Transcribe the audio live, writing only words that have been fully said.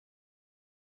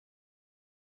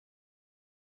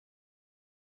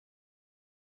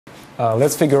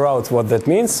Let's figure out what that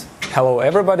means. Hello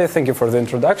everybody, thank you for the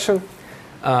introduction.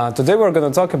 Today we're going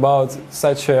to talk about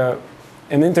such an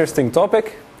interesting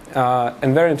topic,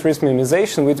 invariant risk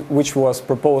minimization, which was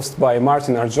proposed by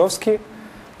Martin Arjovsky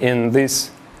in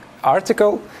this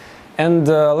article. And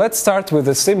let's start with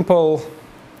a simple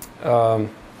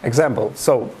example.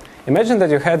 So imagine that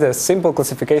you had a simple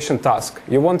classification task.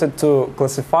 You wanted to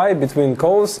classify between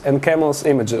cows and camels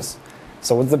images.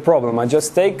 So what's the problem? I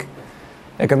just take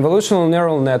a convolutional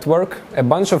neural network, a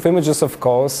bunch of images of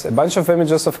cows, a bunch of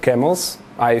images of camels.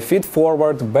 I feed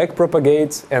forward,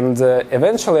 backpropagate, and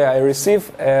eventually I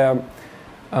receive a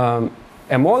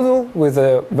model with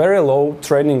a very low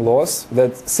training loss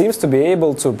that seems to be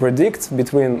able to predict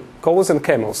between cows and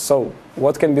camels. So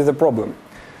what can be the problem?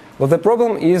 Well, the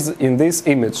problem is in this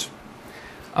image.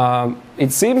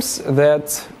 It seems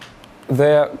that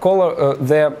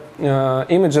the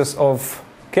images of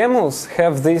camels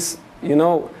have this,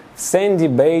 sandy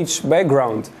beige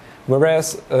background,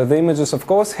 whereas the images of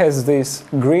cows has this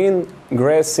green,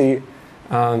 grassy,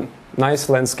 nice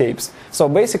landscapes. So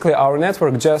basically, our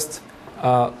network just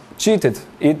cheated.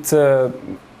 It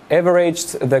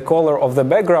averaged the color of the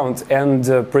background and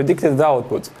predicted the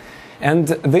output. And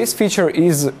this feature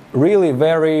is really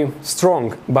very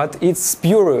strong, but it's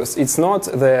spurious. It's not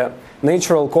the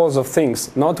natural cause of things,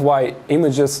 not why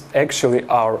images actually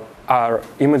are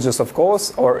images of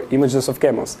cows or images of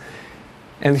camels.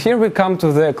 And here we come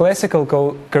to the classical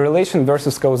correlation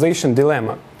versus causation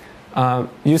dilemma.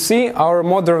 You see, our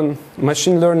modern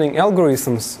machine learning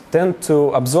algorithms tend to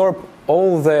absorb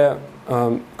all the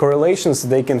correlations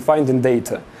they can find in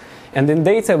data. And in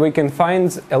data we can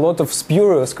find a lot of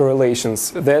spurious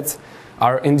correlations that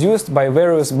are induced by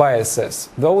various biases.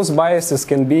 Those biases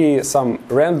can be some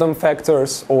random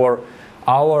factors or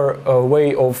our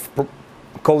way of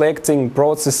collecting,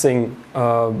 processing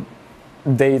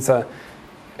data.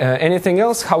 Anything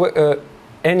else?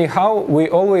 Anyhow, we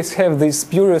always have these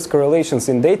spurious correlations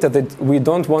in data that we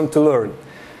don't want to learn.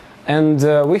 And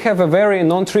we have a very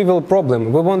non-trivial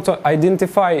problem. We want to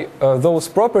identify those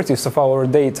properties of our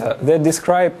data that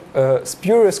describe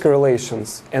spurious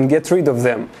correlations and get rid of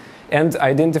them, and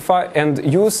identify and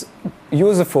use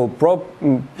useful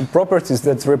properties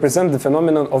that represent the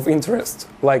phenomenon of interest,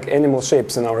 like animal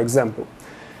shapes in our example.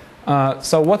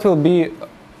 So what will be?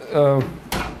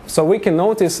 So we can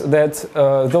notice that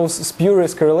those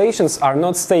spurious correlations are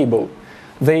not stable.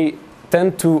 They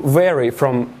tend to vary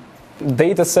from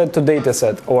data set to data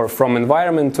set or from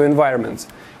environment to environment,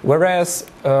 whereas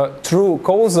true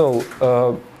causal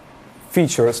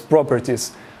features,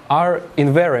 properties, are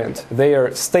invariant. They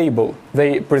are stable.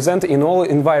 They present in all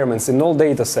environments, in all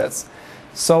data sets.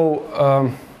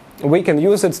 So we can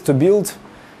use it to build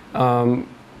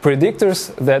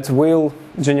predictors that will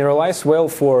generalize well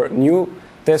for new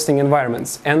testing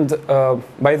environments. And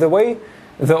by the way,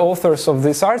 the authors of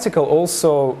this article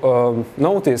also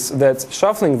notice that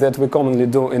shuffling that we commonly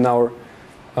do in our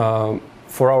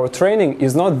for our training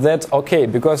is not that okay,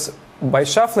 because by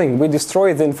shuffling we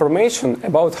destroy the information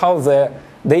about how the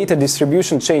data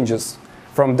distribution changes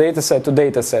from data set to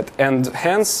data set, and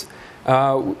hence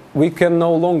we can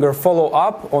no longer follow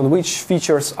up on which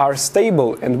features are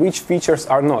stable and which features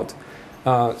are not.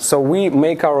 So we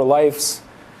make our lives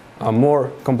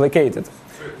more complicated.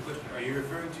 Sorry, question. Are you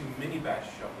referring to mini-batch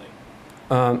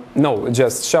shuffling? No,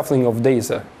 just shuffling of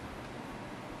data.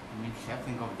 You mean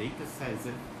shuffling of data sets,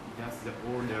 just the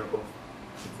order of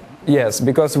examples? Yes,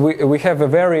 because we have a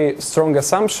very strong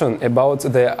assumption about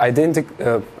the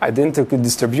identically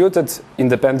distributed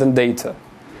independent data.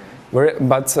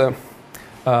 But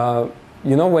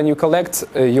when you collect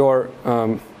your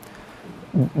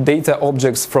data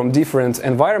objects from different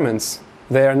environments,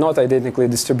 they are not identically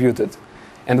distributed.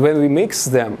 And when we mix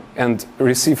them and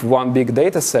receive one big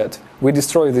data set, we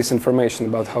destroy this information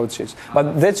about how it changed.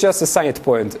 But that's just a side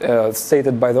point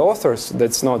stated by the authors.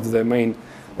 That's not the main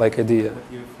idea.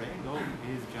 What you're afraid of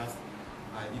is just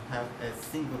you have a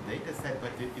single data set,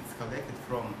 but it's collected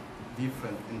from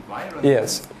different environments.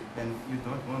 Yes. And you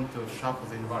don't want to shuffle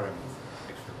the environments,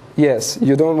 actually. Yes,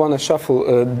 you don't want to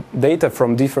shuffle data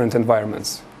from different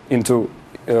environments into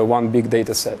one big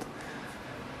data set.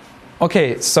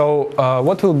 Okay, so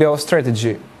what will be our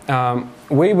strategy?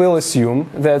 We will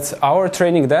assume that our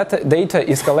training data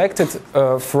is collected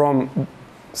from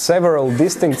several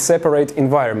distinct, separate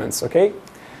environments, okay?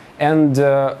 And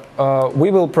we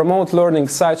will promote learning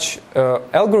such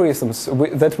algorithms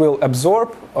that will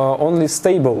absorb only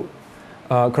stable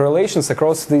correlations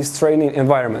across these training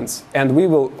environments. And we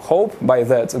will hope by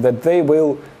that they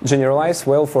will generalize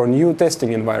well for new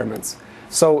testing environments.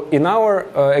 So in our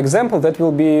example, that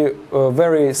will be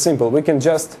very simple. We can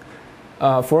just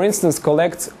for instance,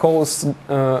 collect cause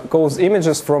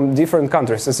images from different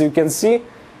countries. As you can see,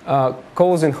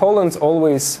 cause in Holland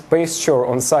always pasture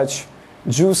on such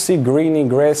juicy, greeny,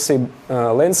 grassy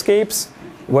landscapes,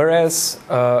 whereas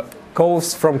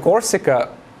cause from Corsica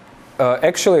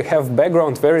actually have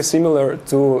background very similar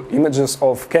to images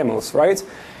of camels, right?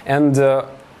 And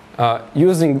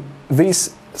using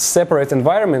these separate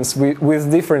environments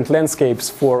with different landscapes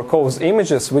for cause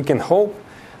images, we can hope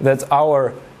that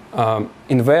our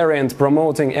invariant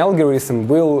promoting algorithm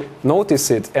will notice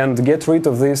it and get rid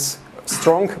of this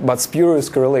strong but spurious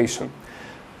correlation.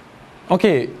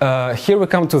 Okay, here we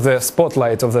come to the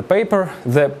spotlight of the paper,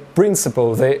 the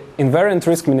principle, the invariant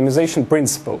risk minimization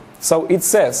principle. So it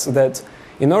says that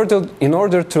in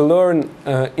order to learn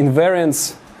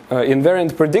invariant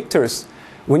predictors,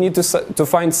 we need to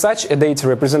find such a data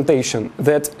representation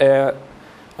that a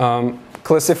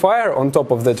classifier on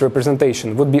top of that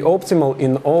representation would be optimal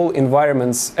in all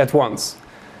environments at once.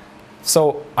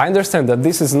 So I understand that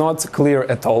this is not clear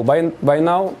at all by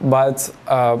now, but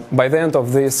by the end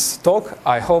of this talk,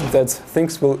 I hope that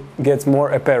things will get more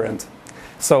apparent.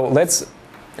 So let's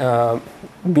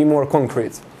be more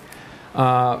concrete.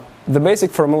 The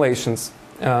basic formulations.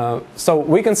 So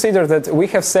we consider that we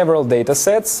have several data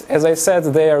sets. As I said,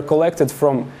 they are collected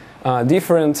from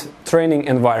different training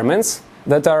environments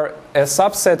that are a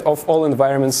subset of all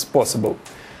environments possible.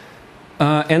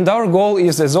 And our goal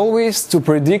is, as always, to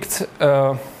predict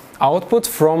output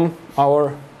from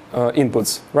our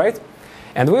inputs, right?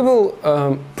 And we will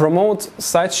promote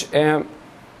such a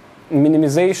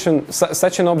minimization,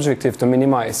 such an objective to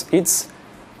minimize. It's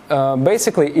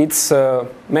basically it's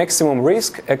maximum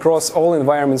risk across all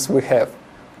environments we have.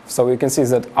 So you can see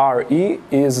that RE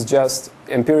is just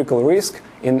empirical risk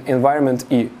in environment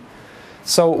E.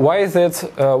 So why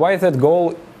that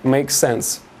goal makes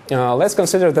sense? Let's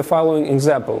consider the following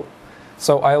example.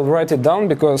 So I'll write it down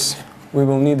because we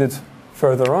will need it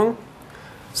further on.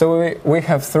 So we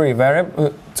have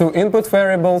two input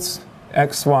variables,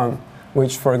 x1,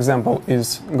 which for example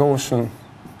is Gaussian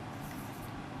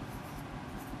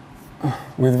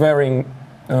with varying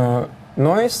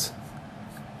noise,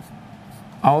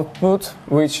 output,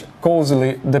 which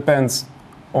causally depends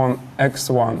on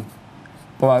x1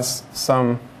 plus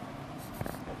some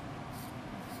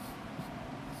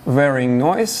varying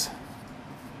noise,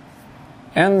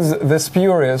 and the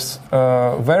spurious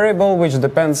variable, which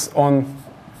depends on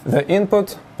the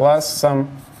input plus some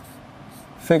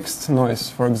fixed noise,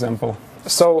 for example.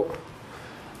 So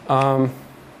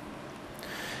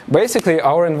basically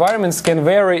our environments can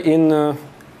vary in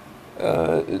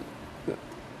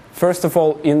first of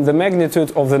all in the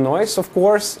magnitude of the noise, of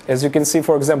course. As you can see,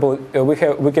 for example,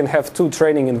 we can have two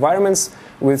training environments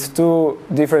with two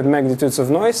different magnitudes of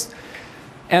noise.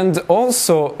 And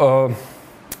also,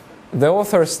 the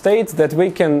authors state that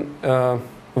we can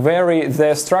vary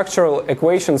the structural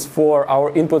equations for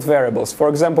our input variables. For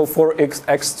example, for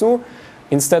x2,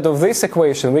 instead of this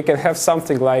equation, we can have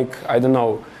something like, I don't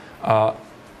know,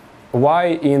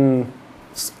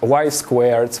 y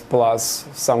squared plus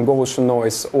some Gaussian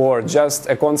noise, or just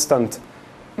a constant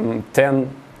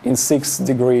 10 in 6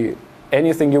 degree,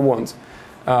 anything you want.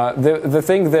 The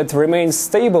thing that remains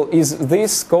stable is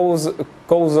this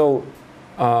causal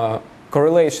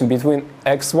correlation between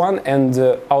x1 and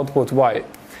output y.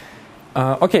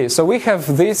 Okay, so we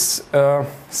have this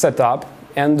set up,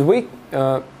 and we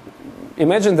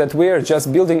imagine that we are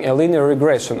just building a linear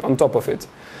regression on top of it.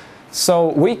 So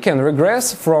we can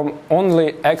regress from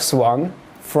only x1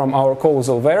 from our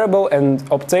causal variable and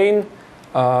obtain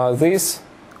these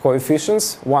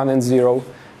coefficients, 1 and 0.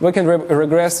 We can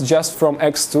regress just from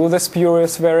x2, the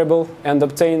spurious variable, and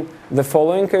obtain the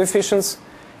following coefficients.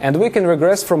 And we can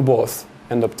regress from both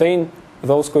and obtain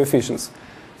those coefficients.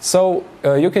 So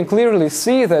you can clearly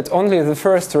see that only the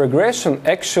first regression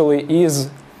actually is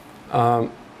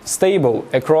stable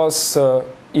across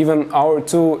even our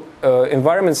two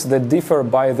environments that differ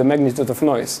by the magnitude of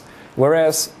noise,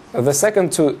 whereas the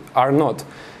second two are not.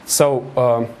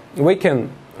 So we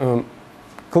can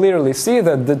clearly see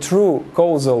that the true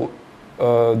causal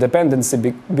dependency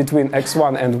between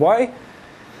x1 and y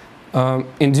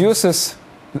induces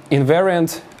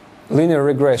invariant linear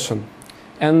regression.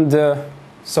 And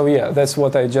so yeah, that's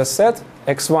what I just said.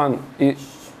 x1 is...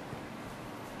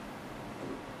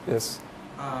 Yes?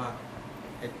 I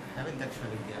haven't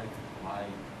actually get why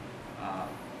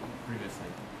previously.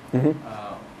 Mm-hmm.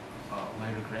 Why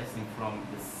regressing from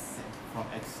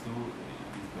x2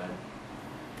 is bad.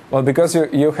 Well, because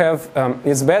you have,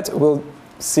 it's bad, we'll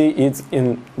see it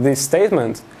in this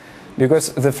statement,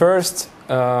 because the first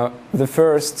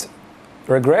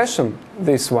regression,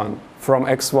 this one, from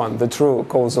x1, the true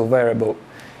causal variable.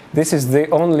 This is the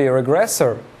only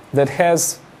regressor that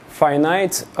has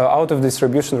finite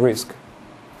out-of-distribution risk.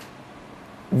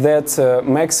 That's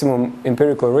maximum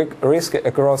empirical risk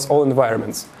across all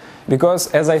environments.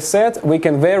 Because, as I said, we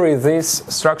can vary this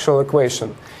structural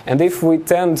equation. And if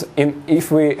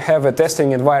we have a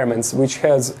testing environment which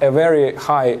has a very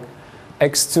high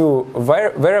x2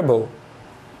 variable,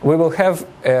 we will have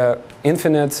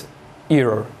infinite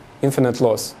error, infinite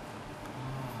loss.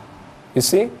 You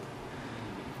see?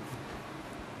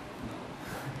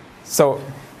 So,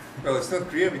 well, it's not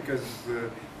clear because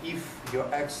if your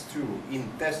x2 in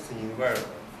testing environment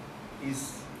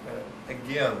is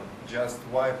again just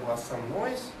y plus some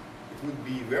noise, it would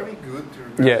be very good to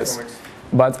regress yes, from x2.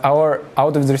 but our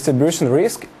out-of-distribution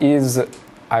risk is,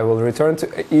 I will return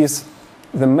to, is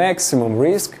the maximum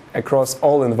risk across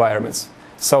all environments.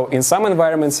 So in some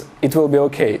environments, it will be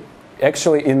okay.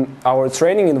 Actually, in our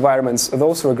training environments,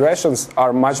 those regressions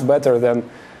are much better than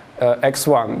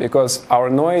x1 because our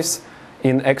noise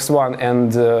in x1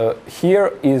 and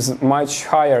here is much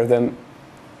higher than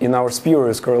in our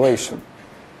spurious correlation.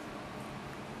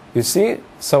 You see?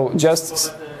 So just...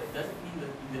 So, but does it mean that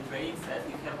in the training set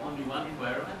you have only one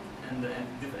environment and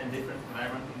different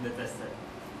environment in the test set?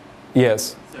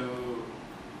 Yes. So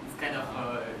it's kind of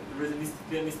there is a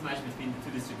clear mismatch between the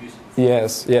two distributions.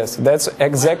 Yes, yes, that's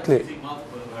exactly...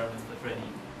 Multiple environments for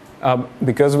training.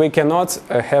 Because we cannot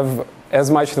have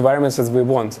as much environments as we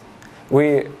want.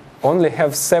 We only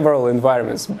have several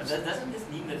environments. But doesn't this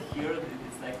mean that here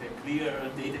it's like a clear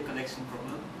data collection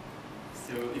problem?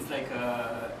 So it's like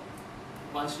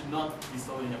one should not be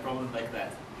solving a problem like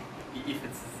that if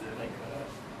it's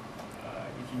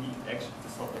if you need action to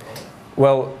solve the problem.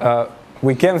 Well,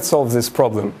 we can solve this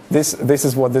problem. This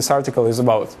is what this article is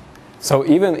about. So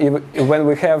even when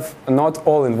we have not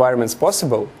all environments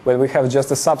possible, when we have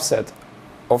just a subset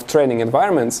of training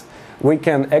environments, we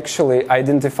can actually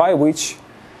identify which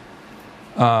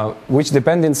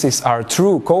dependencies are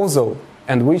true causal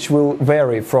and which will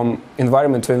vary from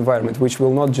environment to environment, which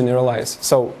will not generalize.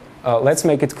 So let's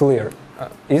make it clear.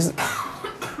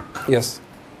 Yes?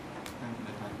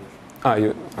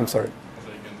 I'm sorry.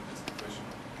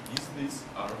 Is this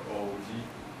ROD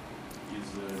is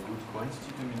a good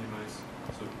quantity to minimize?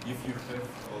 So if you have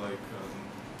like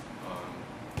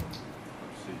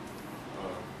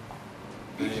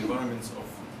the environments of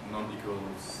non-equal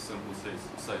sample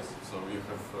size, so you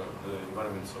have the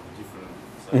environments of different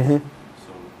sizes.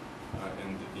 So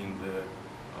and in the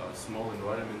small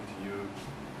environment you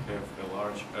have a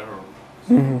large error.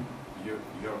 So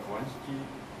your quantity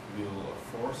will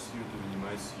force you to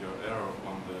minimize your error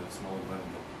on the small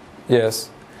environment. Yes.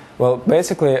 Well,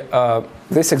 basically,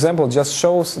 this example just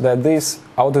shows that this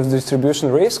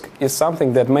out-of-distribution risk is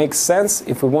something that makes sense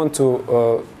if we want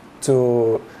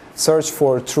to search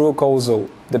for true causal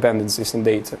dependencies in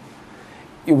data.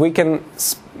 We can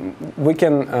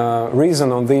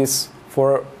reason on this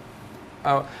for.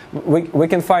 We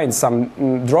can find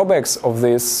some drawbacks of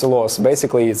this loss.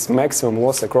 Basically, it's maximum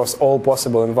loss across all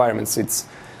possible environments. It's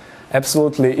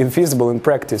absolutely infeasible in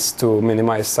practice to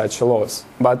minimize such a loss.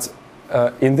 But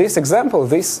in this example,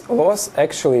 this loss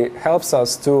actually helps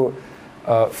us to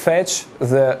fetch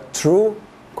the true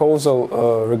causal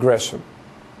regression.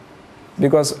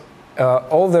 Because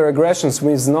all the regressions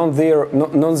with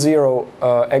non-zero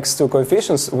x2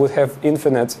 coefficients would have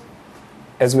infinite,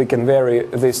 as we can vary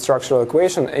this structural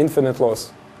equation, infinite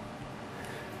loss.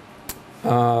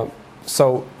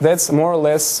 So that's more or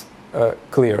less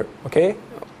clear, okay?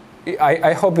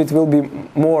 I hope it will be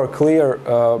more clear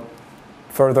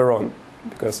further on,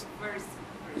 because... Very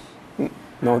simple.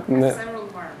 Several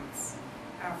environments.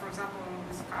 For example,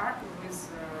 with car, with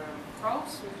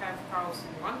cows, we have cows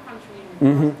in one country and in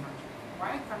another country.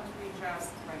 Why can't we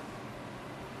just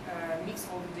mix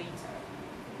all the data?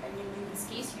 I mean, in this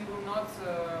case, you will not,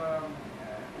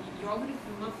 your algorithm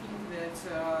will not think that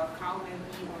cow may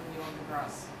be only on the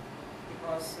grass,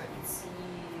 because it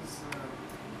sees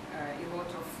a lot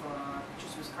of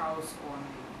pictures with cows on,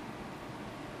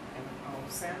 I don't know,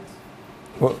 sand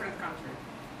in different country,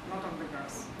 not on the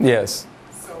grass. Yes.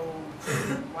 So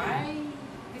why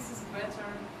this is better?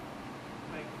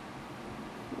 Like,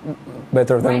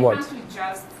 better than what? Why can't we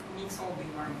just mix all the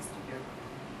environments together?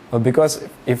 Well, because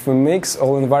if we mix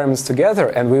all environments together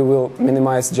and we will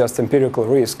minimize just empirical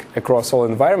risk across all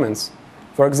environments,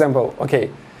 for example,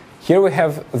 okay, here we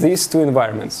have these two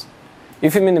environments.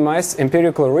 If we minimize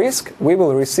empirical risk, we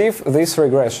will receive this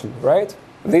regression, right?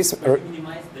 This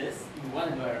minimize this in one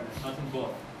environment, not in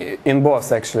both. In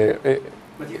both, actually.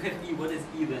 But you have E. What is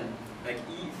E then? Like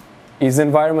E is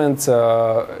environment.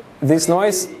 This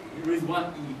noise. There is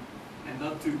one E.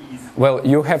 not two E's. Well,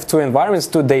 you have two environments,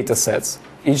 two data sets.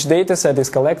 Each data set is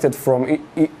collected from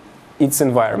its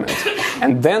environment.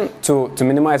 And then to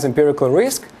minimize empirical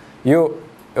risk, you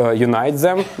unite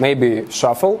them, maybe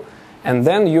shuffle, and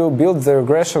then you build the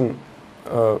regression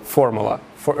formula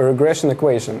for a regression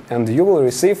equation. And you will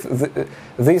receive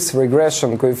these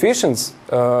regression coefficients.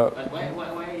 But why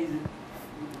is it,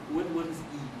 what is E?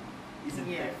 Is it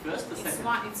like first or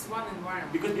second? It's one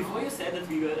environment. Because before you said that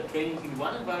we were training in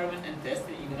one environment and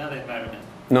testing in another environment.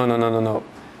 No.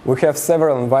 We have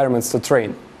several environments to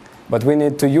train, but we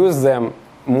need to use them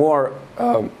more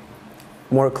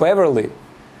cleverly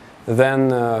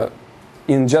than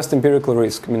in just empirical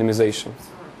risk minimization.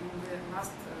 So in the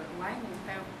last line we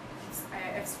have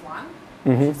x1,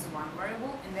 Mm-hmm. which is one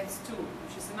variable, and x2,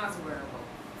 which is another variable,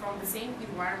 from the same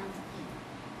environment E.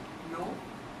 No?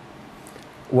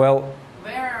 Well,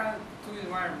 There are two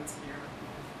environments here.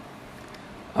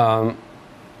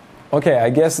 okay, I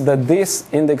guess that this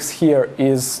index here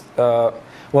is,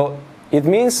 well, it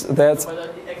means that, So,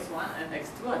 but x1 and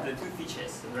x2 are the two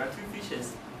features. So there are two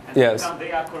features, and Yes.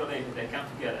 they are correlated. They come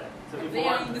together. So if They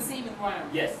are one, in the same environment.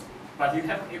 yes, but you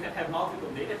can have multiple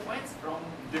data points from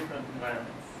different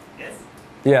environments. Yes.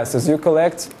 yes, as you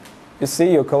collect, you see,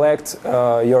 you collect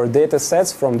your data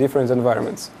sets from different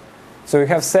environments. So you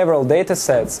have several data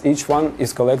sets, each one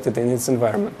is collected in its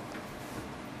environment.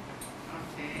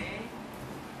 Okay.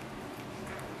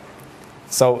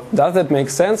 So does that make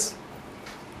sense?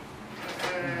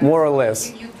 More or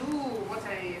less. You do what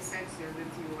I said that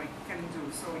you can do.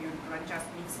 So you just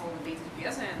mix all the data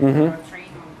together and train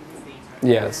on this data.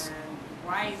 Yes. And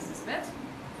why is this that?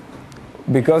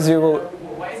 Because you will,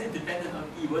 Why is it dependent on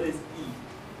E? What is E?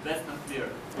 That's not clear.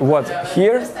 what,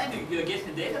 here? First time you get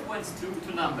the data points to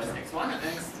numbers, x1 and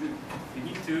x2. You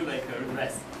need to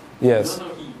regress. Yes. You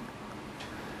don't know E.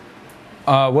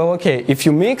 Well, okay. If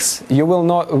you mix, you will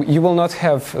not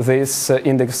have this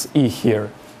index E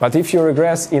here. But if you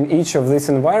regress in each of these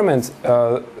environments,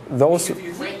 those. If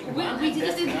you train in one We and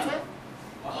test didn't another,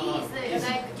 use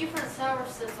like different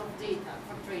sources of data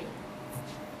for training.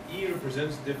 E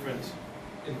represents different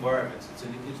environments. It's the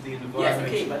yes, environment.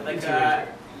 okay, but like iterator.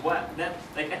 what that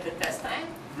like at the test time,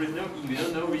 there is no E. We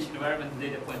don't know which environment the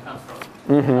data point comes from.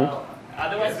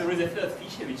 Otherwise, there is a third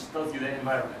feature which tells you the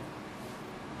environment.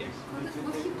 Yes.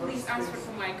 Would you please answer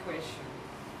to my question?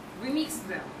 We mix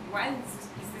them. Why is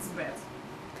this bad?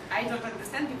 I don't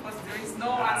understand because there is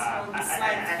no answer on this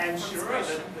slide. I'm for this sure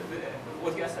question. that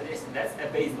what you are suggesting, that's a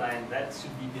baseline that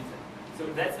should be beaten. So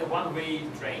that's a one-way to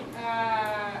train.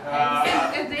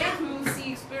 At the end, we will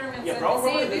see experiments Yeah, and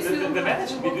probably say this will the method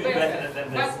should be work doing better. better than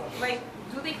this. But like,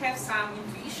 do they have some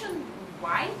intuition?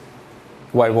 Why?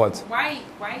 Why what? Why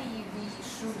we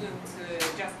shouldn't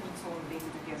just mix all the data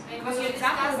together? And Because we your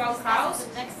example about discuss cows.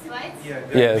 the next slide. Yeah.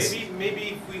 Yes. Maybe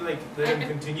if we let him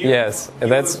continue. Yes, he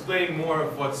that's- will explain more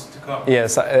of what's to come.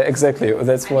 Yes, exactly.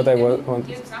 That's what I mean, want.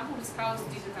 Your example with cows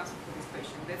didn't answer for this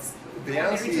question. That's The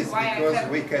only answer reason is why I because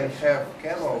have we the can question. have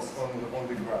camels on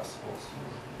the grass also.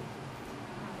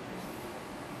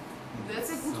 That's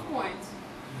a good point.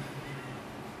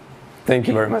 Thank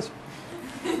you very much.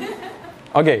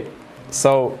 Okay,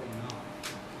 so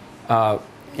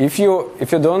if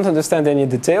you don't understand any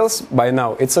details by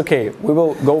now, it's okay. We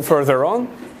will go further on,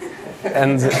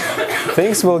 and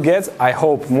things will get, I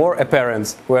hope, more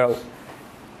apparent. Well,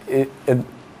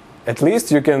 at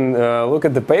least you can look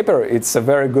at the paper. It's a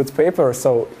very good paper.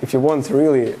 So if you want to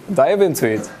really dive into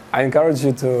it, I encourage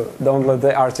you to download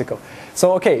the article.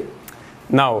 So okay,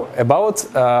 now about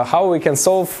how we can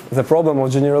solve the problem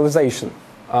of generalization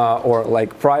or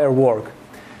like prior work.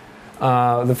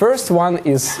 The first one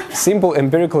is simple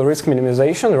empirical risk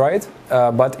minimization, right?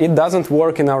 But it doesn't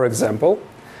work in our example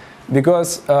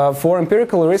because for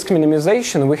empirical risk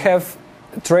minimization we have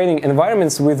training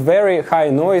environments with very high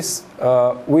noise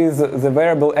with the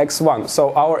variable x1.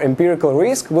 So our empirical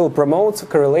risk will promote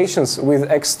correlations with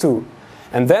x2.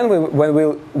 And then when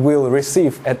we'll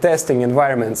receive a testing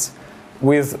environments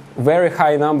with very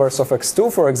high numbers of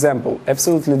x2, for example,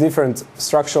 absolutely different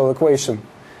structural equation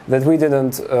that we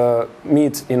didn't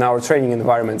meet in our training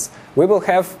environments, we will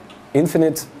have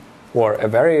infinite or a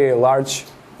very large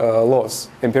loss,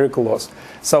 empirical loss.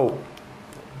 So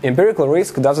empirical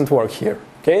risk doesn't work here,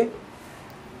 okay?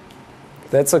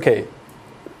 That's okay.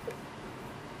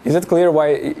 Is it clear why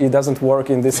it doesn't work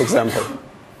in this example?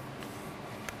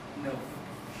 No.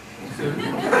 So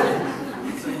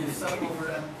you sum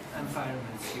over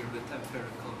environments here with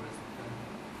empirical risk.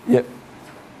 Yeah.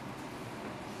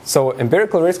 So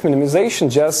empirical risk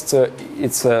minimization just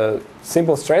it's a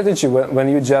simple strategy when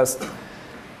you just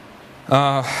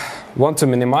want to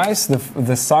minimize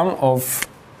the sum of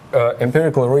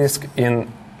empirical risk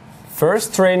in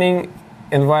first training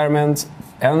environment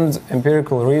and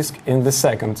empirical risk in the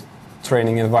second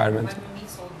training environment. When we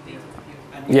mix all the data here,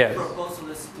 and Yeah. your proposal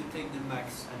is to take the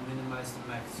max and minimize the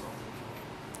max of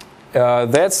the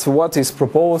That's what is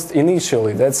proposed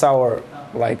initially. That's our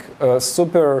like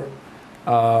super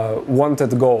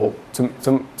wanted goal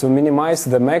to minimize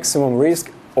the maximum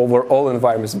risk over all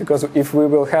environments. Because if we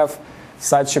will have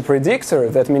such a predictor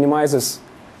that minimizes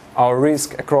our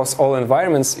risk across all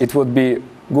environments, it would be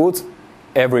good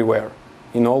everywhere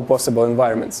in all possible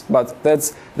environments. But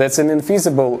that's an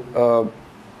infeasible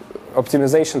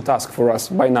optimization task for us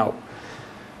by now.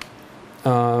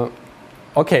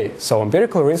 Okay, so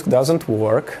empirical risk doesn't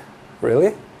work,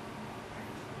 really?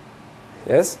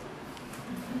 Yes?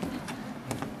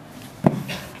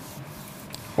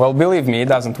 Well, believe me, it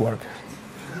doesn't work.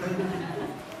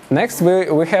 Next,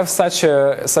 we have such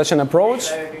an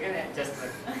approach. We're gonna just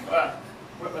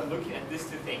we're looking at these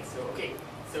two things. So okay,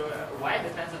 so y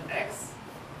depends on x.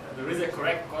 There is a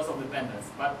correct causal dependence,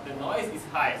 but the noise is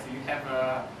high. So you have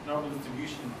a normal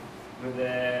distribution with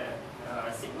a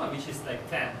sigma which is like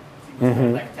 10.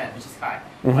 Like 10, which is high.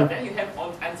 But then you have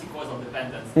anti-causal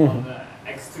dependence on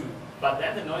x2. But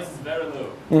then the noise is very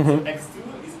low. So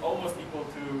x2 is almost equal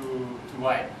to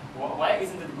y. Why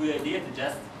isn't it a good idea to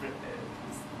just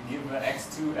give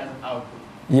x2 as an output?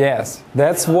 Yes,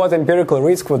 that's what empirical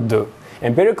risk would do.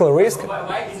 Empirical risk.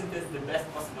 Why isn't this the best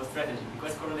possible strategy?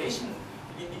 Because correlation,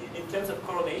 in terms of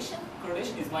correlation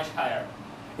is much higher.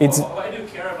 Why do you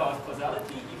care about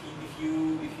causality if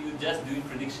you just do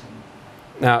prediction?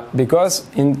 Now, because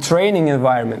in training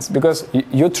environments, because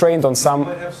you trained on some. You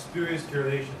might have spurious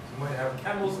correlations. You might have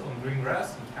camels on green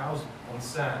grass and cows on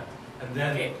sand. And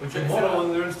then, which your model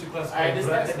learns to classify. I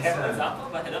understand the camel example,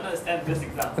 but I don't understand this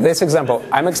example. This example,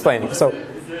 I'm explaining. So,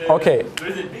 okay. There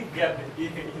is a big gap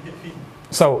in between.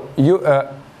 So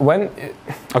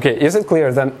is it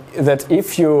clear then that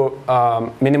if you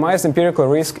minimize empirical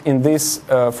risk in this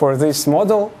for this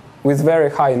model with very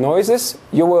high noises,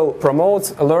 you will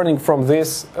promote learning from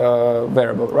this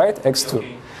variable, right? X2.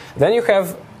 Okay. Then you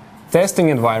have testing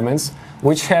environments,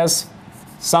 which has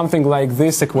something like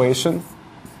this equation.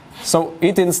 So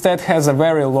it instead has a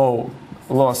very low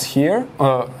loss here,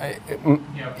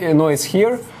 noise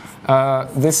here.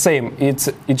 The same.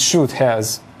 It should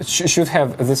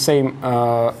have the same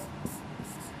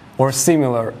or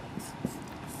similar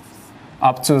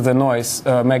up to the noise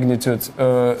magnitude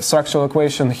structural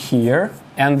equation here.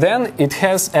 And then it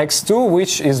has x2,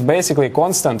 which is basically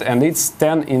constant, and it's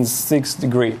 10 in 6th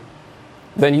degree.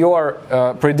 Then your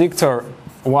predictor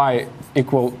y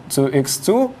equal to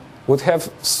x2 would have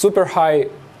super high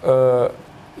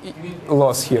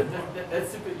loss here.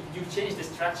 That's super. You change the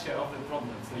structure of the problem.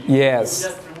 So you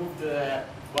just remove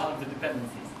one of the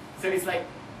dependencies. So it's like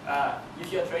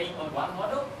if you're training on one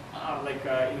model,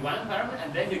 in one environment,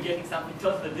 and then you're getting something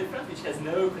totally different, which has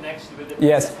no connection with the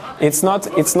yes, one.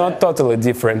 it's not totally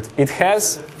different. It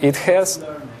has. No.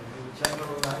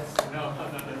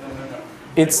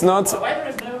 It's not.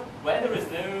 Why there is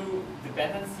no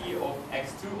dependency of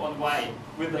x2 on y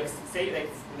with the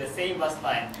same last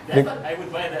line? That's what I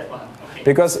would buy that one. Okay.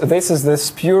 Because this is the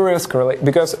spurious correlation.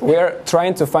 Because we are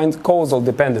trying to find causal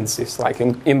dependencies, like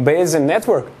in Bayesian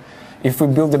network. If we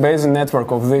build the Bayesian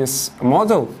network of this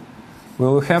model, we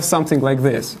will have something like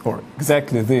this, or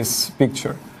exactly this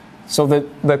picture. So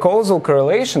the causal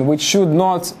correlation, which should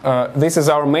not, this is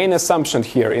our main assumption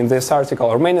here in this article.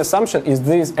 Our main assumption is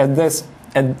that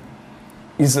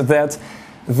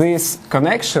this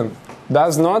connection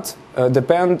does not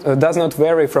does not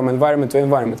vary from environment to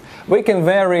environment. We can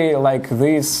vary like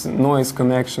these noise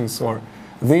connections or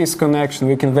this connection.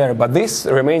 We can vary, but this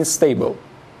remains stable.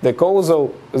 The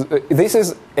causal, this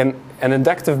is an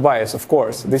inductive bias, of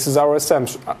course. This is our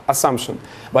assumption,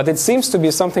 but it seems to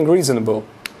be something reasonable.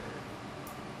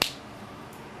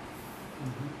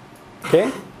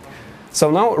 Okay,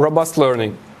 so now robust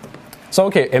learning. So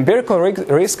okay, empirical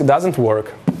risk doesn't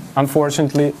work,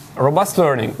 unfortunately. Robust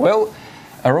learning. Well,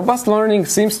 robust learning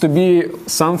seems to be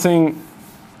something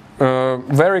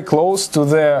very close to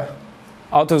the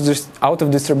out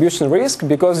of distribution risk,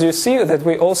 because you see that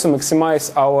we also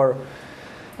maximize our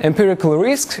empirical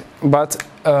risk, but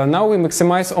now we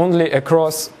maximize only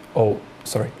across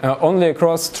only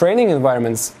across training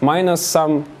environments minus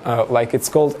some like it's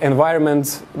called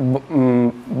environment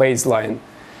baseline.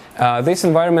 This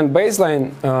environment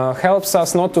baseline helps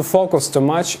us not to focus too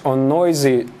much on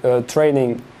noisy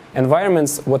training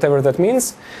environments, whatever that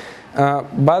means,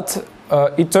 but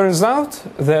it turns out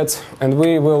that, and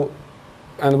we will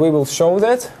show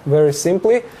that very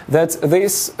simply, that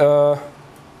this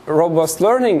robust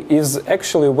learning is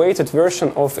actually a weighted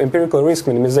version of empirical risk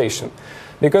minimization.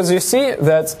 Because you see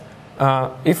that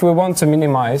if we want to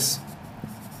minimize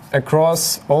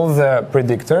across all the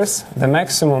predictors the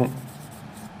maximum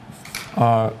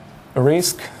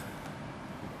risk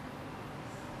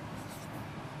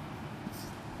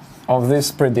of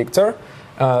this predictor,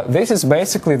 this is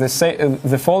basically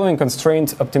the following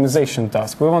constraint optimization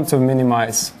task. We want to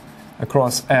minimize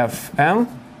across Fm,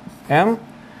 M,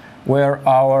 where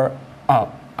our,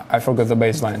 I forgot the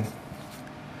baseline,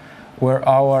 where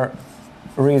our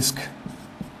risk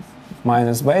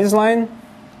minus baseline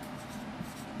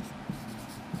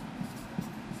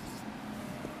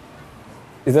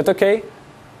is that okay?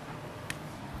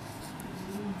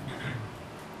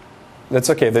 That's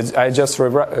okay. I just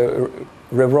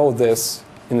rewrote this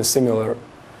in a similar,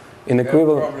 in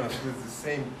equivalent. Problems with the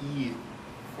same E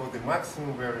for the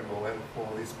maximum variable and for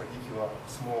this particular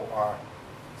small r.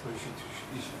 So you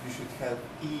should have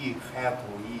E hat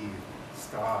or E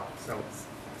star, some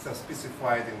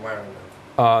specified environment.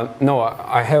 No,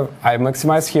 I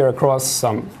maximize here across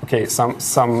some. Okay, some.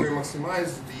 So you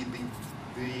maximize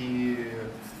the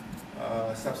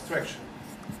subtraction.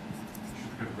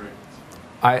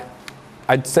 I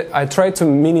try to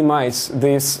minimize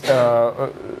this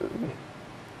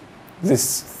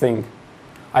this thing.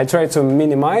 I try to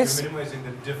minimize. You're minimizing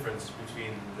the difference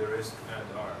between the risk and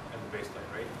R and the baseline,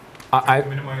 right?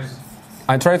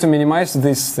 I try to minimize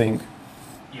this thing.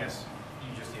 Yes, you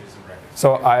just needed some brackets.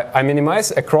 So I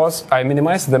minimize across. I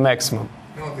minimize the maximum.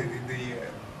 No, the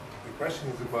question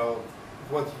is about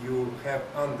what you have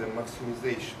under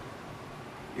maximization.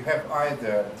 You have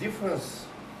either difference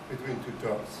between two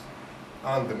terms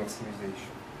under maximization,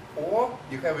 or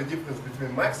you have a difference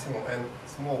between maximum and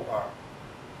small r.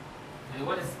 And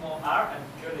what is small r and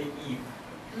curly e?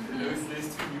 Those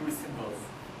two new symbols.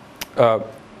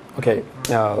 Okay,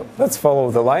 let's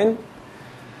follow the line.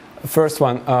 First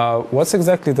one, what's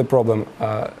exactly the problem?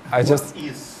 What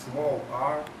is small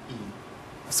r e?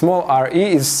 Small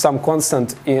re is some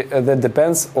constant that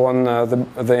depends on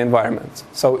the environment.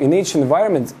 So in each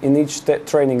environment, in each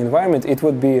training environment, it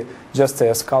would be just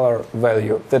a scalar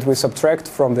value that we subtract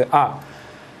from the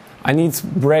I need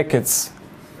brackets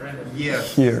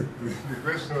Yes. here. The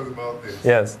question was about this.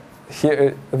 Yes,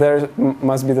 here there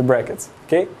must be the brackets.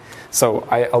 Okay, so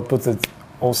I'll put it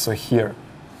also here.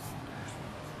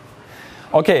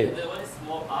 Okay. What is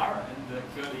small r and the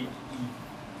curly e?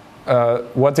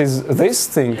 What is this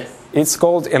thing? Yes. It's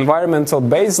called environmental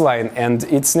baseline, and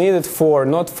it's needed for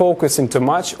not focusing too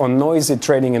much on noisy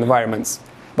training environments.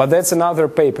 But that's another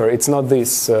paper. It's not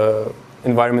this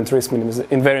invariant risk minimization. Is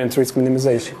it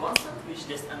a constant which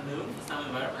is unknown for some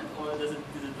environment, or is it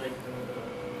like?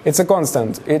 It's a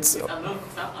constant. It's unknown for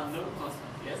some unknown constant.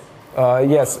 Yes.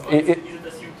 yes. Or is it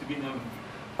assumed to be known?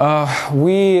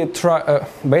 We try.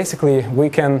 Basically, we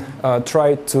can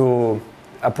try to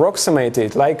approximate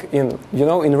it, like in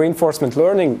reinforcement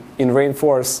learning, in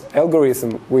reinforce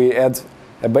algorithm, we add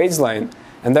a baseline,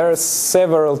 and there are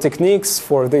several techniques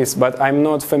for this, but I'm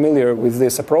not familiar with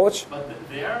this approach. But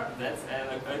that's an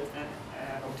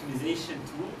optimization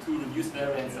tool to reduce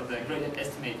variance of the gradient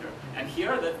estimator. And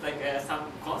here, that's like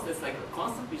some constant. It's like a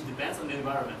constant which depends on the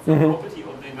environment, the property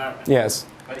of the environment. Yes.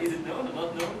 But is it known or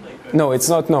not known? No, it's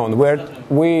not known.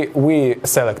 We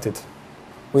select it.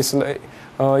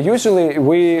 Usually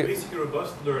we. Basically,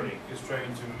 robust learning is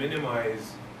trying to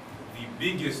minimize the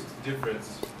biggest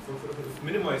difference.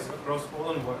 Minimize across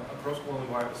all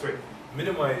environments. Sorry,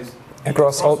 minimize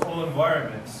across all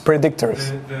environments.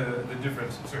 Predictors. The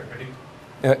difference. Sorry,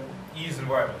 E is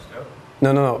environment.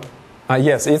 No.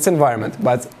 Yes, it's environment,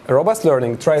 but robust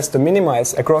learning tries to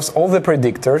minimize across all the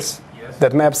predictors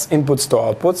that maps inputs to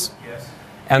outputs. Yes.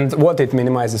 And what it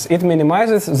minimizes? It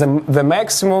minimizes the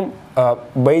maximum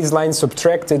baseline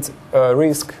subtracted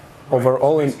risk over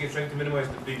all. Basically, trying to minimize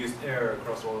the biggest error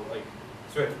across all,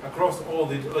 across all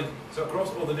the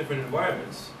different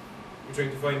environments. We're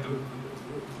trying to find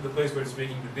the place where it's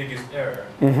making the biggest error,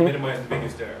 minimize the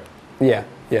biggest error. Yeah.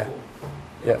 Cool.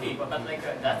 Yeah. Okay, but does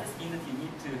this mean that you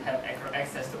need to have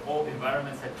access to all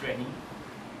environments at training?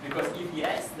 Because if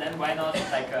yes, then why not,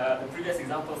 the previous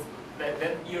examples,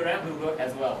 then ERM will work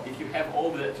as well, if you have all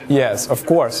the... Yes, of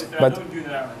course, but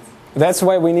that's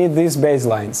why we need these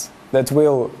baselines that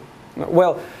will...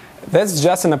 Well, that's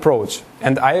just an approach,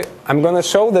 and I'm going to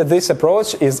show that this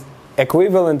approach is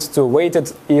equivalent to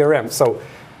weighted ERM. So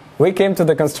we came to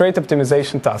the constraint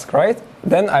optimization task, right?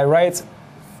 Then I write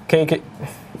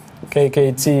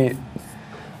KKT.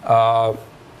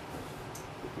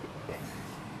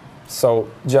 So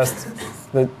just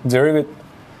the derivative.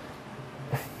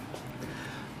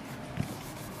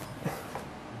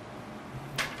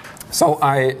 So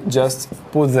I just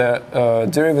put the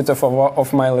derivative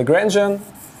of my Lagrangian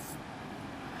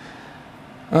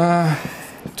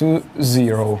to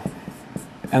 0.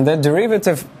 And that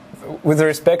derivative with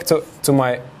respect to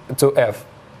f,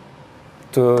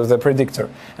 to the predictor.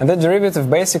 And that derivative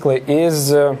basically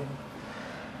is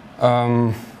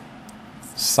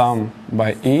sum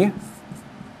by E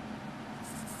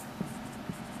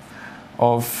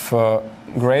of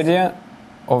gradient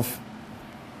of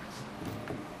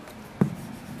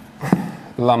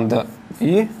lambda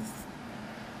E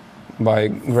by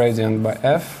gradient by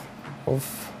f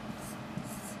of,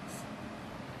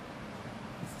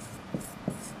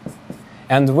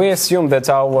 and we assume that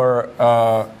our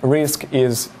risk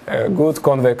is a good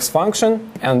convex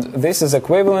function, and this is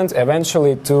equivalent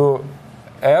eventually to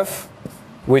f,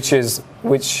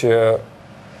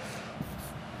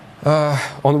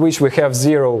 on which we have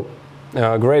 0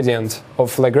 gradient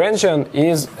of Lagrangian,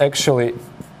 is actually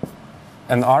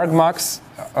an argmax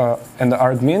and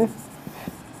argmin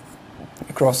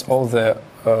across all the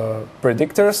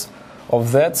predictors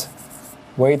of that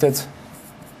weighted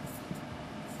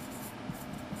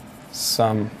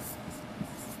sum.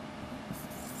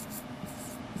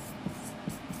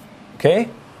 Okay?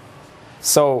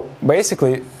 So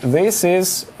basically, this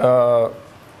is the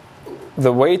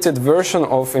weighted version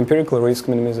of empirical risk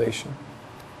minimization.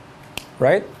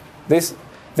 Right?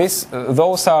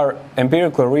 Those are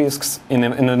empirical risks in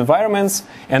environments,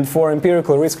 and for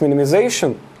empirical risk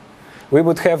minimization, we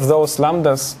would have those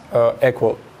lambdas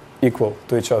equal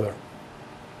to each other.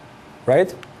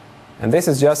 Right? And this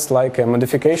is just like a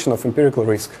modification of empirical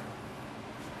risk.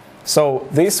 So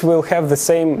this will have the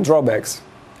same drawbacks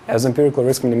as empirical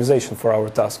risk minimization for our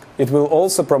task. It will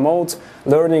also promote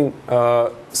learning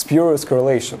spurious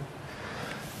correlation.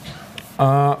 Okay.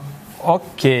 But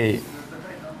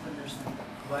I don't understand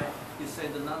why you say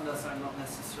the lambdas are not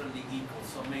necessarily equal.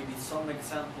 So maybe some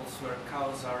examples where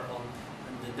cows are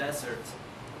in the desert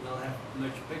will have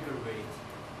much bigger weight.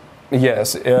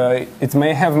 Yes, it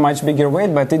may have much bigger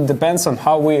weight, but it depends on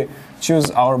how we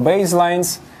choose our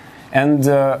baselines. And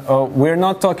we're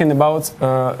not talking about,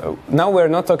 now we're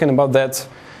not talking about that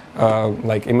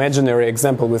like imaginary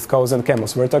example with cows and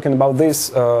camels. We're talking about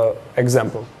this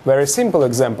example, very simple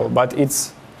example, but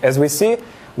it's, as we see,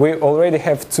 we already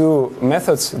have 2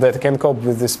 methods that can cope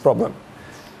with this problem.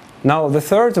 Now the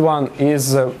third one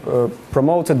is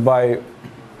promoted by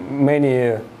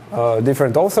many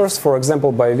different authors, for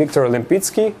example, by Viktor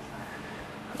Lempitsky.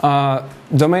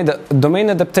 Domain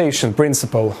adaptation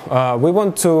principle. We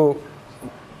want to,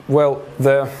 well,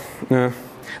 the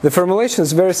formulation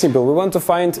is very simple. We want to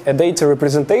find a data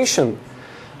representation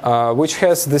which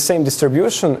has the same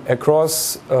distribution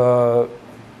across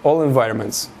all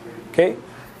environments. Okay?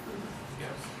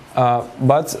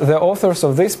 But the authors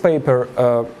of this paper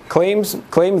claim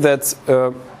that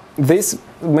this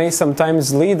may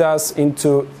sometimes lead us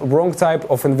into wrong type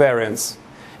of invariance.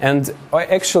 And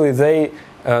actually they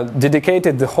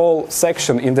dedicated the whole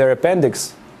section in their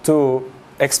appendix to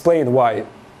explain why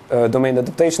domain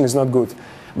adaptation is not good.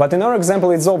 But in our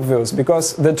example it's obvious,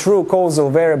 because the true causal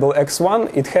variable x1,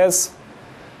 it has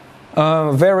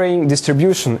varying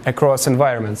distribution across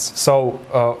environments. So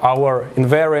our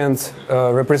invariant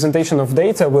representation of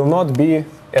data will not be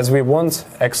as we want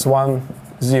x1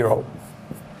 0.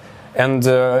 And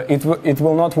it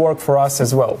will not work for us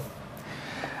as well.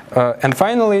 And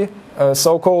finally,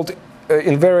 so-called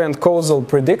invariant causal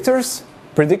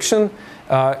prediction.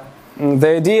 The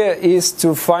idea is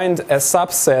to find a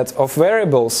subset of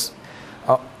variables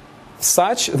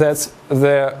such that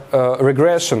the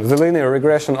regression, the linear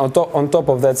regression on top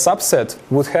of that subset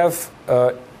would have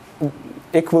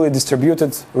equally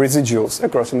distributed residuals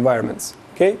across environments.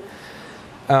 Okay?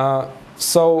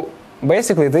 So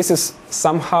basically, this is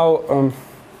somehow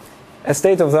a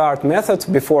state-of-the-art method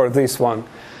before this one,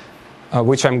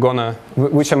 which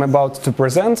I'm about to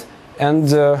present,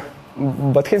 and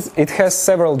but it has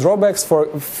several drawbacks. For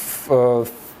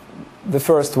the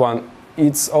first one,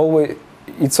 it's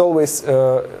always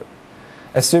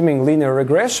assuming linear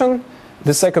regression.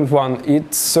 The second one,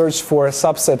 it searches for a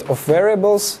subset of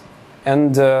variables,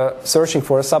 and searching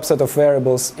for a subset of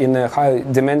variables in a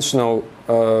high-dimensional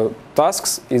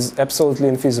tasks is absolutely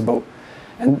infeasible.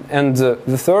 And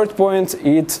the third point,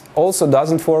 it also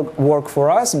doesn't work for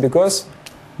us because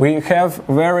we have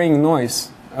varying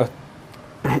noise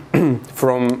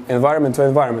from environment to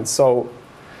environment. So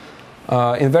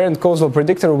invariant causal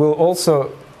predictor will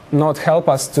also not help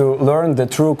us to learn the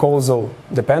true causal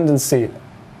dependency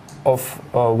of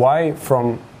y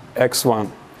from x1.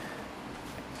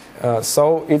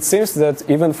 So it seems that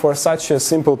even for such a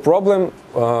simple problem,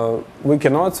 we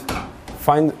cannot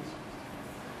find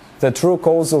the true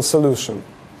causal solution.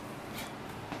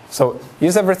 So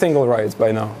is everything all right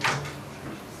by now?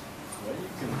 Well, you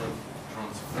can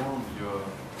transform your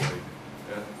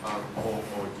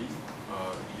ROOD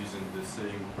using the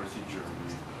same procedure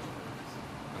with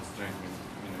constraint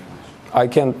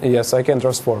minimization. Yes, I can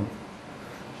transform.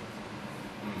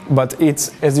 But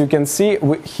it's, as you can see,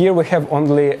 here we have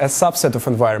only a subset of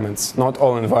environments, not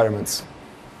all environments.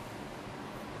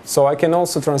 So I can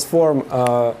also transform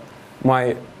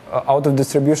my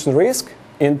out-of-distribution risk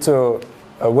into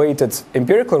a weighted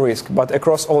empirical risk, but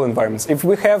across all environments. If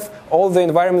we have all the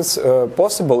environments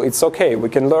possible, it's okay. We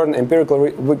can learn empirical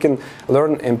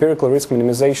risk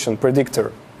minimization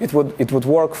predictor. It would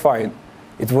work fine.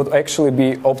 It would actually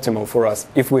be optimal for us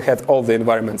if we had all the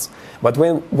environments. But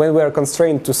when we are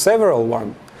constrained to several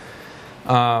ones,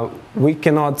 we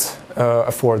cannot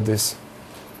afford this.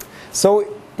 So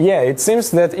yeah, it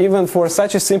seems that even for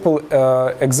such a simple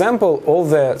example, all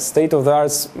the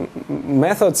state-of-the-art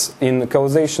methods in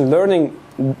causation learning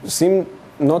seem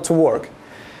not to work.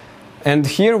 And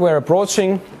here we're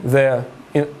approaching the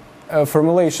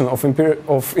formulation of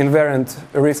invariant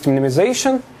risk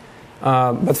minimization.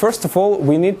 But first of all,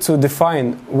 we need to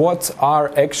define what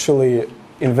are actually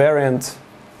invariant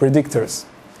predictors.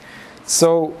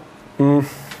 So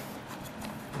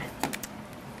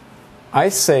I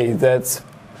say that,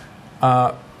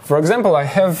 for example, I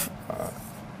have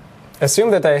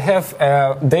assume that I have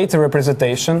a data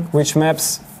representation which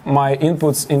maps my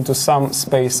inputs into some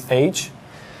space H,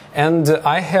 and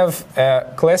I have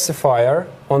a classifier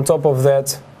on top of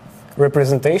that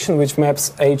representation which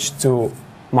maps H to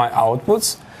my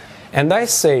outputs, and I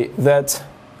say that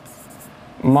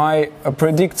my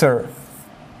predictor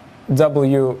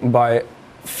W by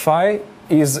phi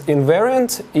is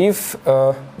invariant if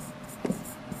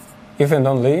and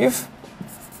only if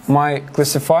my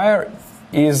classifier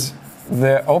is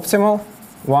the optimal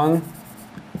one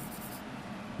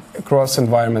across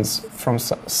environments from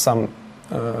some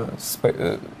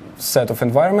set of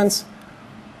environments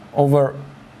over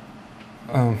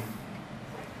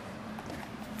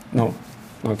no,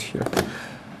 not here.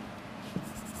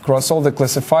 Across all the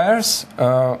classifiers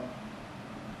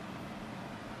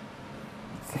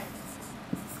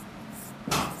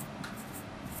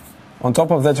on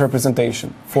top of that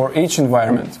representation for each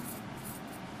environment.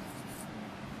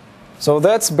 So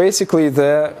that's basically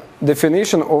the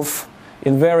definition of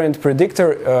invariant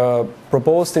predictor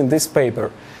proposed in this paper.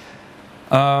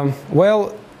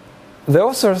 Well, the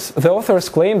authors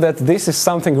claim that this is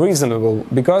something reasonable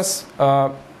because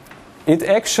it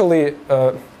actually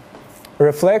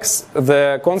reflects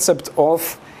the concept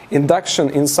of induction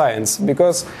in science.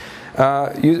 Because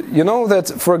you know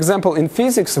that, for example, in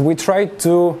physics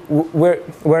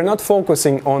we're not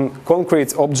focusing on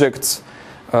concrete objects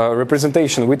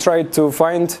representation. We try to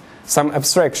find some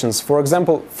abstractions. For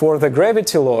example, for the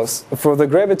gravity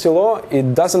law,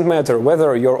 it doesn't matter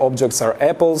whether your objects are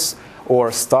apples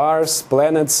or stars,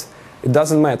 planets. It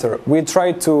doesn't matter. We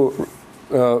try to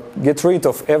get rid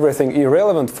of everything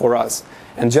irrelevant for us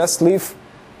and just leave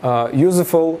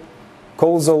useful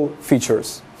causal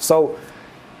features. So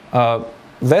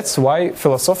that's why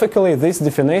philosophically this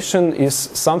definition is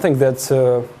something that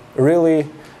really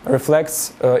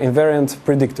reflects invariant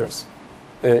predictors.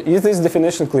 Is this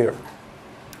definition clear?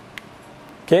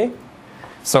 Okay,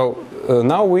 so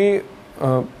now we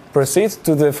proceed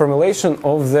to the formulation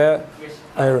of the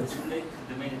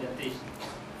domain adaptation.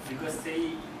 Because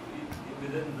say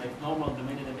within like normal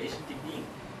domain adaptation technique,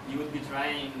 you would be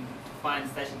trying to find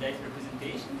such a data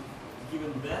representation.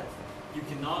 Given that, you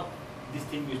cannot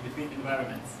distinguish between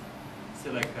environments.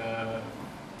 So like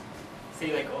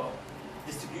say like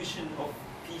distribution of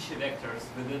feature vectors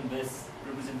within this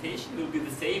representation will be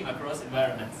the same across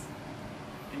environments,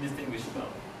 indistinguishable.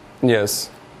 Yes.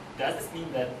 Does this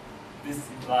mean that this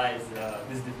implies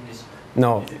this definition?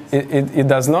 No, it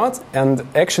does not, and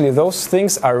actually those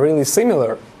things are really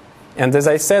similar. And as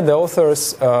I said, the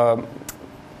authors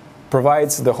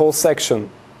provides the whole section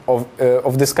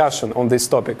of discussion on this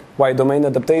topic, why domain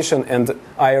adaptation and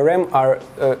IRM are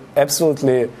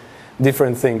absolutely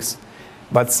different things.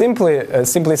 But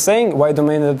simply saying why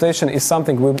domain adaptation is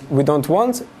something we don't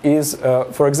want is,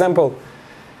 for example,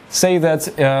 say that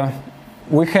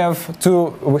we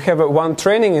have one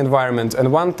training environment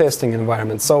and one testing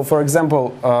environment. So, for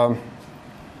example,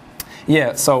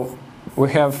 so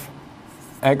we have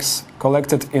X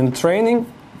collected in training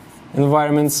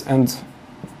environments and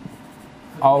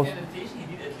out. You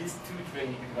need at least 2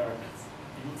 training environments.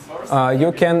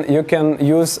 You can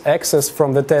use access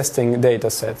from the testing data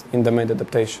set in domain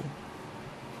adaptation.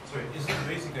 Sorry, is the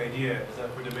basic idea is that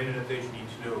for domain adaptation you need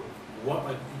to know what,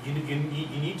 like, you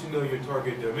need to know your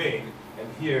target domain, and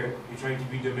here you're trying to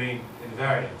be domain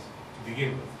invariant to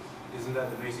begin with. Isn't that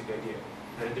the basic idea?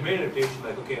 And a domain adaptation,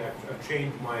 like, okay, I've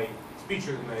trained my speech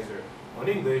recognizer on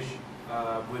English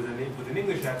with an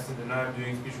English accent, and now I'm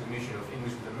doing speech recognition of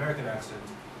English with an American accent.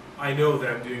 I know that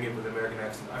I'm doing it with an American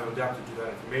accent. I've adapted to that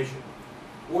information.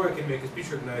 Or I can make a speech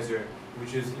recognizer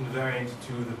which is invariant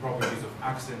to the properties of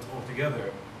accent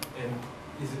altogether. And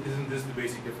isn't this the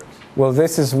basic difference? Well,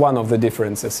 this is one of the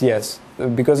differences, yes,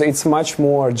 because it's much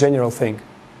more general thing,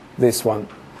 this one.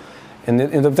 And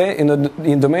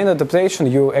in domain adaptation,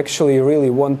 you actually really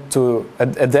want to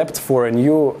adapt for a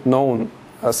new known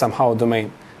somehow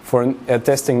domain, for a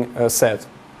testing set.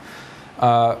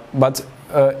 But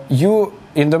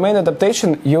in domain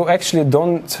adaptation, you actually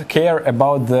don't care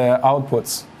about the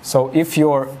outputs. So if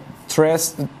your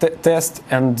test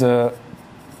and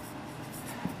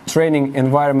training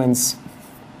environments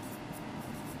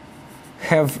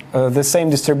have the same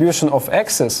distribution of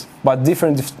access but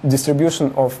different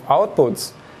distribution of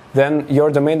outputs, then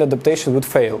your domain adaptation would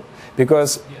fail,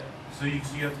 because so you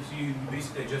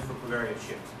basically adjust for covariate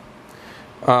shift.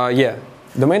 Yeah,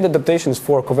 domain adaptation is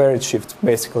for covariate shift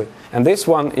basically, and this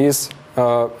one is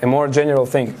a more general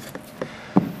thing.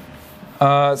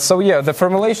 So yeah, the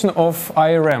formulation of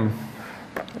IRM,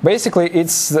 basically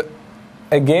it's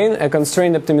again a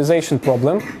constraint optimization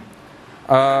problem.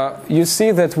 You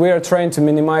see that we are trying to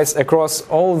minimize across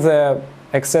all the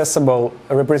accessible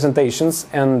representations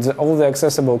and all the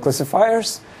accessible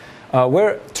classifiers.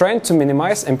 We're trying to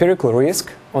minimize empirical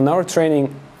risk on our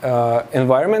training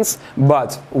environments,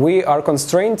 but we are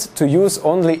constrained to use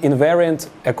only invariant,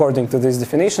 according to this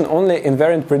definition, only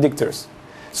invariant predictors.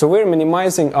 So we're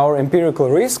minimizing our empirical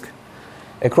risk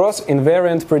across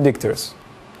invariant predictors.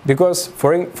 Because,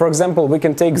 for example, we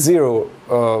can take zero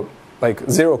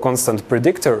constant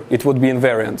predictor, it would be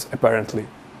invariant, apparently.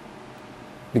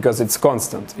 Because it's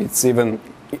constant. It's even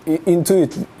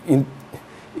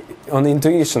on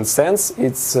intuition sense,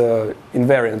 it's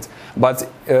invariant. But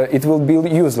it will be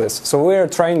useless. So we are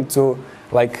trying to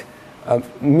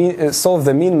solve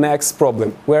the min-max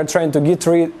problem. We are trying to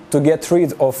get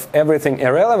rid of everything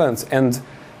irrelevant and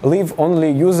leave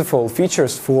only useful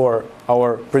features for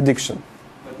our prediction.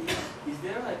 Is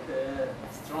there like a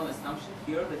strong assumption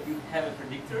here that you have a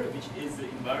predictor which is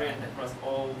invariant across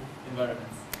all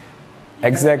environments? You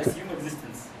exactly. Assume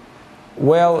existence.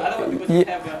 Well, otherwise, because you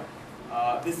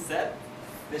have this set,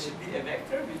 there should be a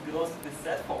vector which belongs to this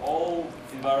set for all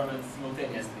environments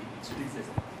simultaneously. It should exist.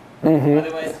 Mm-hmm.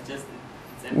 Otherwise, it's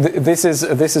empty.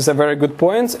 This is a very good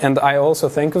point, and I also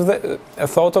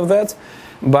thought of that.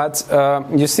 But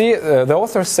you see, the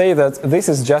authors say that this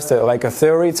is just like a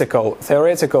theoretical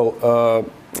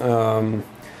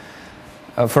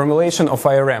formulation of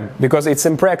IRM, because it's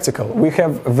impractical. We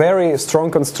have very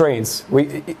strong constraints.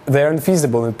 They are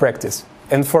infeasible in practice.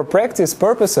 And for practice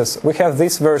purposes, we have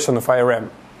this version of IRM.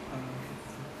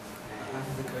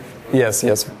 Yes. So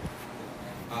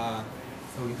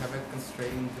you have a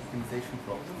constraint optimization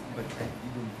problem, but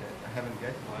I haven't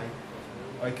get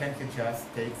why can't you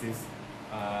just take this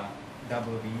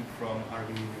W from RV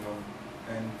minimum,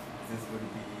 and this would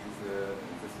be the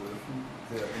solution,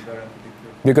 the invariant predictor?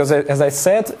 Because as I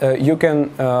said, you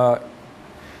can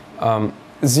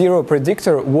zero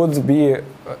predictor would be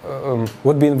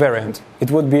invariant.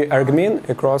 It would be argmin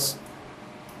across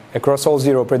all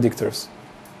zero predictors.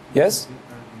 Yes.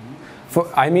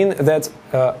 I mean that,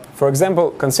 for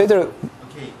example, consider.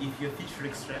 Okay, if your feature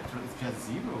extractor is just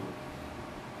zero,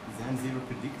 then zero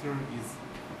predictor is.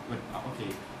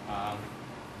 Okay.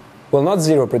 Well, not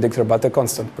zero predictor, but a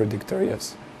constant predictor.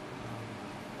 Yes.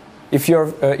 If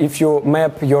you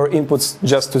map your inputs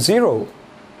just to zero,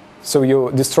 so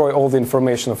you destroy all the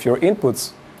information of your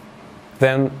inputs,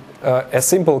 then a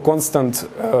simple constant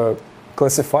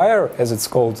classifier, as it's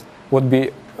called, would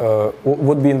be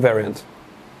invariant.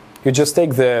 You just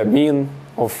take the mean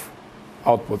of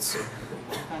outputs.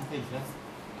 Can't they just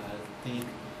take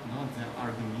not the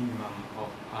arg minimum of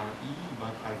RE,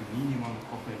 but arg minimum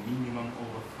of a minimum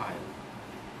over 5?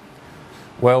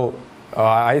 Well,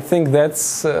 I think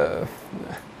that's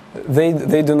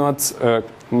they do not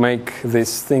make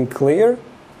this thing clear.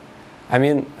 I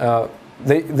mean,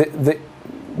 they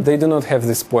do not have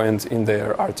this point in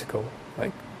their article.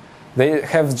 Like, they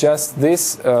have just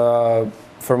this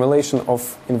formulation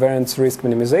of invariant risk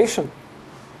minimization,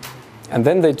 and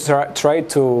then they try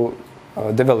to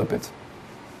develop it.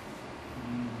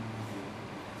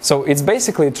 So it's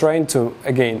basically trying to,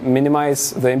 again,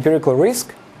 minimize the empirical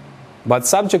risk, but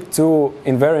subject to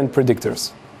invariant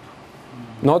predictors.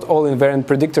 Not all invariant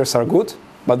predictors are good,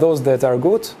 but those that are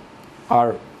good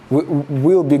are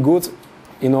will be good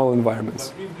in all environments.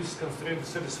 But if this constraint is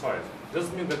satisfied, does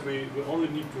it mean that we only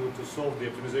need to solve the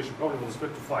optimization problem with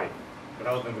respect to phi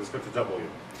rather than with respect to W?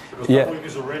 Because W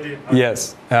is already...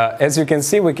 Yes. As you can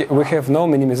see, we have no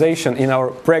minimization in our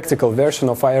practical version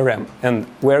of IRM, and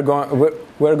we're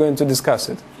going to discuss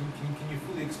it. Can you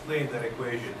fully explain that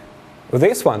equation?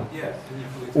 This one? Yes. Can you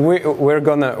fully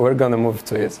explain? We're gonna move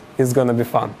to it. It's gonna be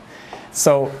fun.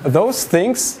 So those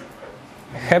things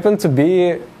happen to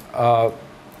be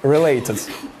related,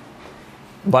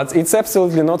 but it's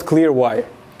absolutely not clear why.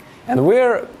 And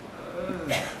we're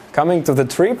coming to the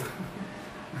trip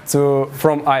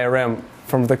from IRM,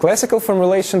 from the classical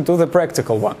formulation to the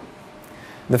practical one.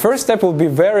 The first step will be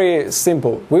very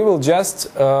simple. We will just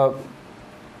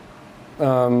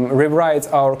rewrite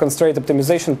our constraint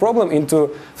optimization problem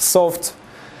into soft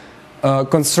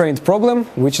constraint problem,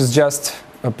 which is just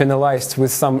penalized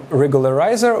with some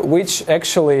regularizer, which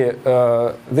actually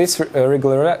this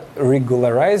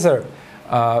regularizer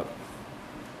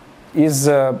is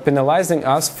penalizing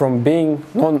us from being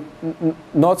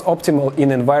not optimal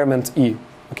in environment E.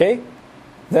 Okay,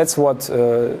 that's what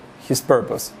his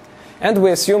purpose. And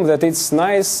we assume that it's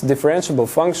nice, differentiable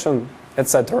function,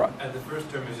 etc. And the first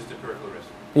term is just empirical risk.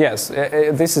 Yes,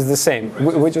 this is the same.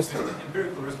 Right, We just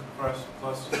empirical risk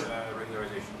plus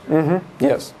regularization. Mm-hmm.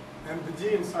 Yes. And the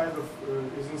D inside of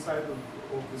is inside of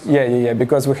this. Yeah.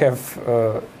 Because we have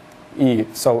E,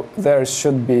 so there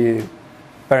should be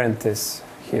parentheses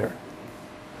here.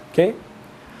 Okay.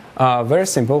 Very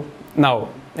simple. Now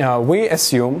we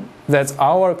assume that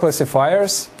our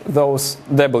classifiers, those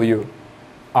W,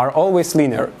 are always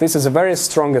linear. This is a very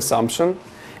strong assumption,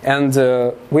 and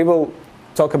we will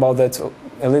talk about that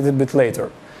a little bit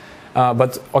later.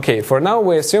 But okay, for now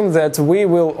we assume that we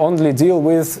will only deal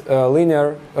with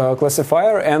linear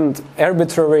classifier and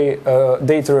arbitrary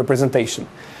data representation.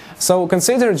 So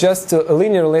consider just a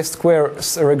linear least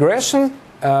squares regression.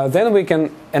 Then we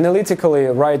can analytically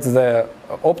write the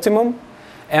optimum,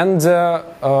 and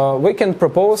we can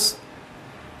propose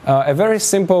a very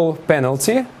simple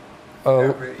penalty.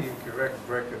 In correct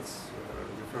brackets,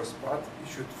 the first part,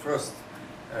 you should first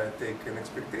take an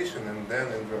expectation and then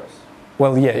inverse.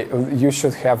 Well, yeah, you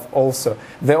should have also.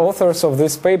 The authors of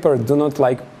this paper do not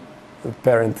like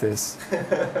parentheses.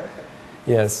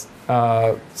 Yes.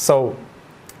 So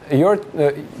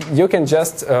you can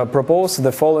just propose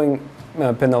the following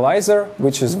penalizer,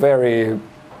 which is very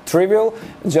trivial,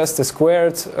 just a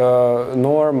squared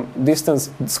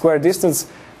square distance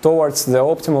towards the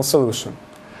optimal solution.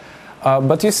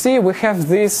 But you see, we have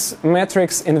this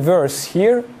matrix inverse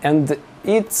here, and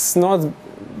it's not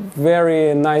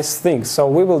very nice thing. So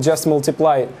we will just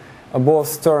multiply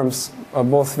both terms,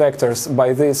 both vectors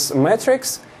by this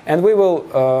matrix, and we will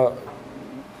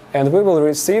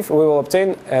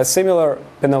obtain a similar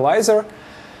penalizer,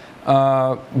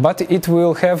 but it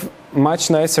will have much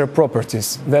nicer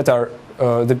properties that are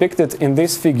depicted in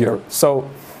this figure. So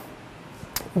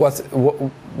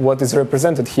what is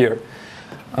represented here?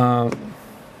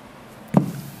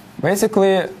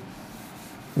 Basically,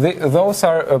 those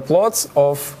are plots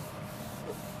of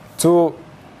two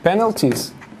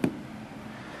penalties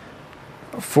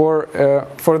for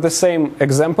the same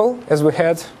example as we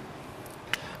had.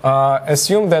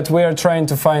 Assume that we are trying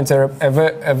to find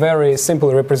a very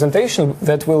simple representation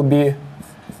that will be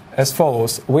as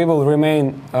follows. We will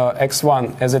remain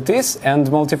x1 as it is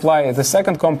and multiply the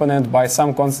second component by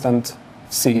some constant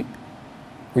c,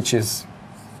 which is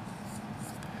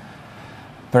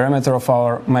parameter of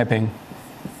our mapping.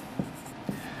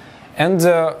 And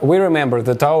we remember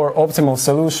that our optimal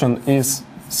solution is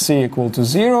c equal to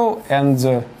 0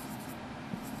 and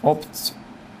opt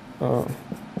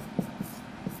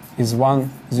is 1,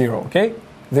 0. Okay?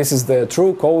 This is the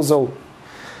true causal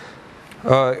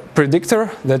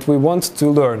predictor that we want to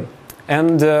learn.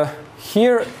 And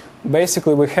here,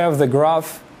 basically, we have the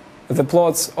graph, the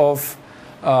plots of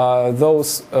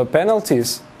those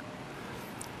penalties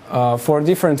for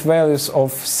different values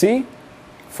of c,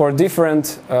 for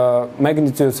different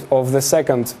magnitude of the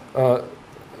second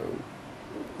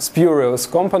spurious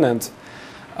component.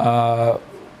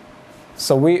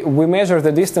 So we measure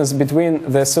the distance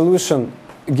between the solution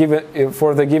given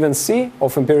for the given c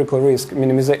of empirical risk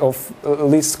minimization of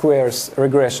least squares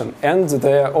regression and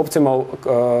the optimal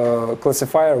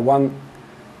classifier 1,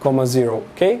 0.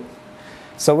 Okay,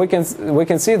 so we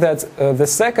can see that the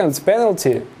second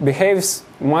penalty behaves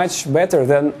much better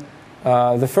than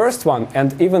the first one,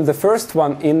 and even the first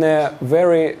one in a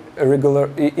very regular,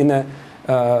 in a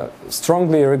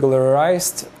strongly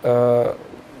regularized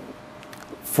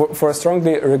for a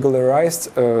strongly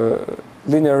regularized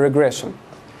linear regression.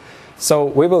 So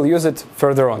we will use it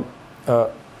further on.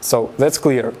 So that's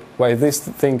clear why this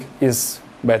thing is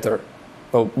better.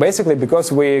 Well, basically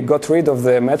because we got rid of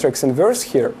the matrix inverse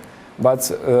here, but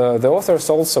the authors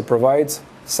also provide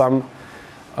some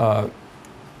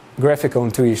graphical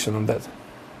intuition on that.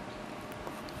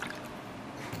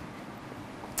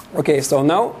 Okay, so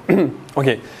now,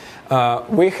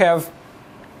 we have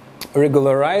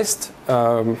regularized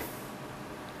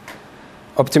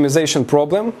optimization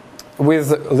problem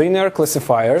with linear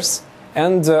classifiers,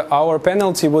 and our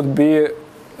penalty would be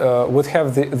would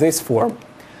have this form.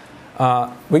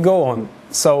 We go on.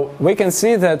 So we can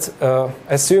see that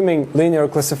assuming linear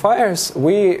classifiers,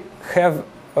 we have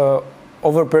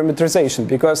overparameterization,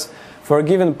 because for a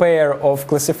given pair of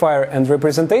classifier and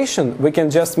representation, we can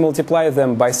just multiply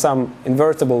them by some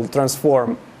invertible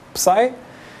transform psi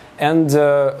and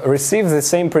receive the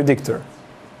same predictor,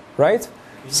 right?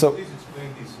 Can you please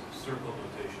explain this circle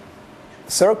notation?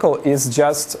 Circle is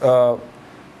just a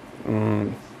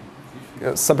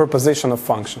superposition of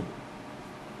function.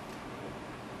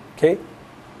 Okay?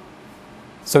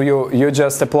 So you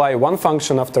just apply one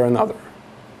function after another.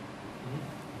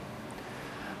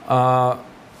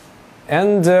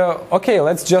 Okay,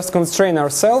 let's just constrain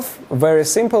ourselves. Very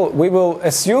simple. We will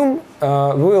assume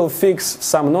we will fix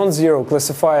some non-zero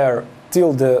classifier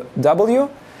tilde w,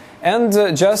 and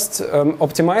just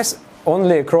optimize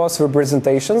only across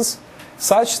representations,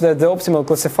 such that the optimal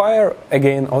classifier,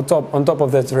 again on top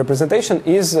of that representation,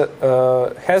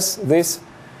 has this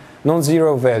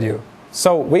non-zero value.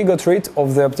 So we got rid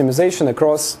of the optimization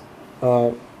across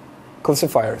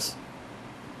classifiers.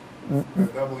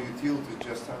 W tilde is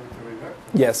just arbitrary vector?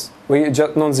 Yes, we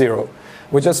just non-zero.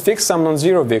 We just fix some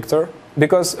non-zero vector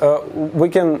because we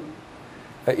can.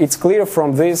 It's clear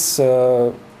from this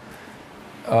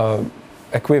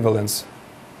equivalence.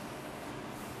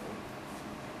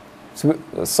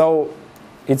 So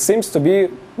it seems to be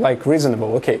like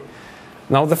reasonable. Okay.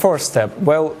 Now the fourth step.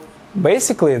 Well,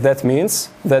 basically that means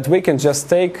that we can just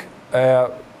take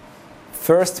the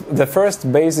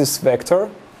first basis vector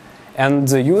and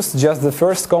use just the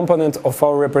first component of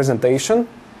our representation,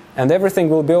 and everything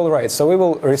will be all right. So we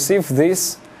will receive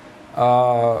this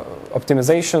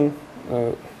optimization.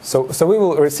 So we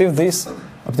will receive this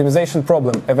optimization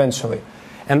problem eventually.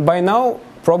 And by now,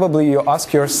 probably you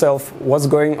ask yourself, what's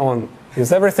going on?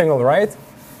 Is everything all right?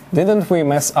 Didn't we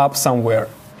mess up somewhere?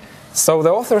 So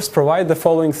the authors provide the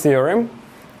following theorem,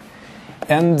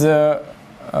 and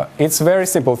it's a very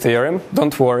simple theorem.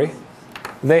 Don't worry.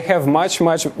 They have much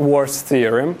worse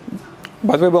theorem,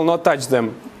 but we will not touch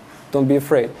them. Don't be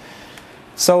afraid.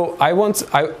 So I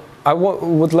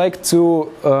would like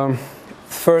to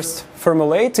first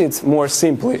formulate it more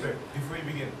simply. Sorry, before you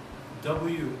begin,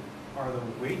 W are the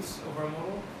weights of our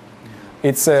model?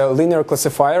 It's a linear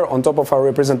classifier on top of our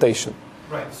representation.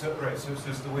 Right. So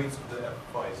it's the weights of the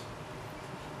F-Pis.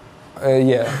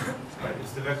 Yeah. Right.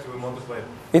 It's the vector we multiply.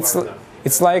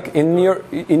 It's like in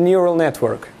neural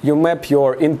network, you map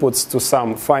your inputs to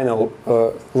some final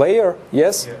layer,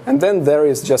 yes, yeah. And then there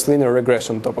is just linear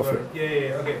regression on top of it.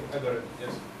 Yeah. Okay, I got it. Yes.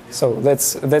 So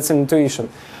that's an intuition.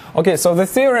 Okay, so the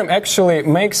theorem actually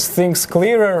makes things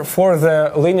clearer for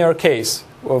the linear case.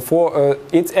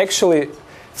 It actually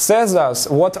says us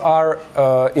what are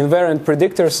invariant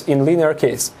predictors in linear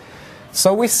case.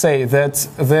 So we say that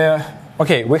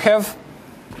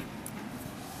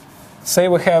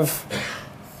we have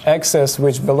x's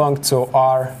which belong to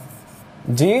R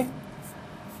D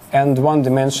and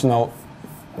one-dimensional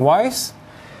y's,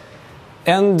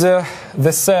 and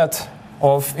the set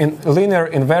of linear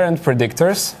invariant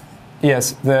predictors.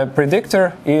 Yes, the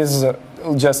predictor is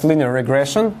just linear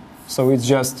regression, so it's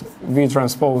just V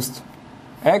transposed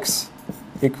X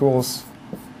equals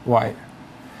Y.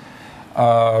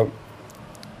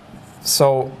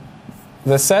 So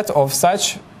the set of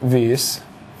such V's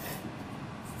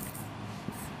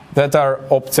that are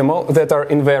optimal, that are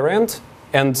invariant,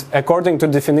 and according to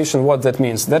definition, what that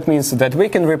means? That means that we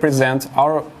can represent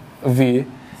our V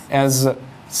as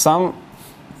some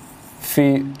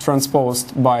phi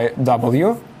transposed by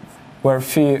W, where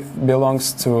phi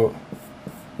belongs to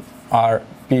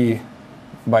Rp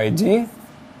by D,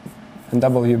 and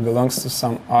W belongs to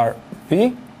some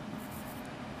Rp,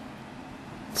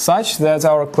 such that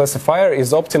our classifier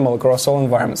is optimal across all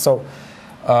environments. So,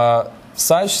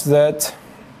 such that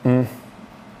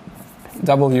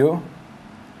W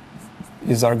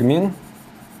is argmin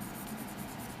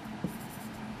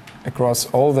across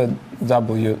all the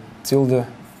W tilde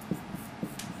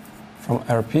from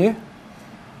Rp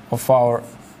of our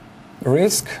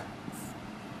risk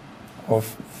of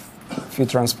phi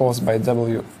transposed by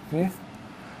WP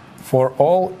for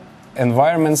all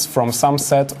environments from some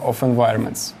set of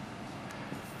environments.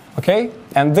 Okay,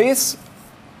 and this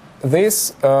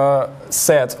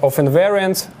set of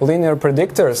invariant linear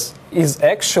predictors is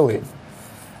actually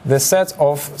the set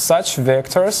of such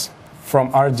vectors from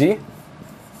Rd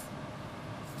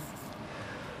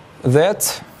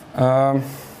that are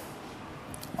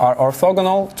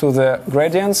orthogonal to the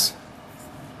gradients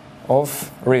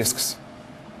of risks.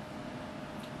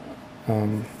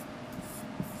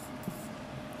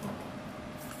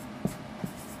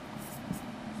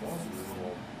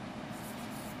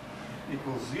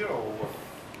 Equals 0 or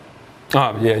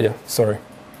what? Yeah, sorry.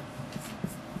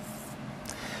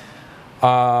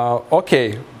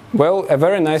 Okay, well, a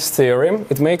very nice theorem.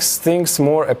 It makes things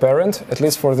more apparent, at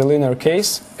least for the linear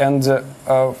case, and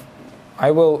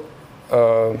I will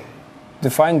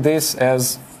define this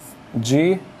as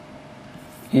G,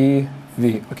 E,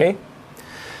 V, okay?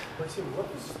 Maxim, what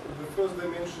is the first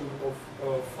dimension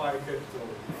of phi capital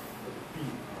P?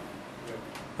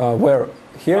 Where?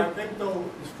 Here? Phi capital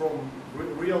is from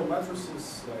real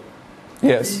matrices, like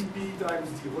Yes. P times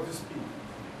D. What is P?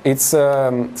 It's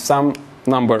some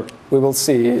number. We will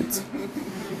see it.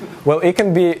 Well, it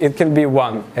can be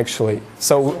 1 actually.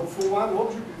 So for one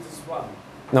object it is 1.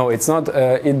 No, it's not.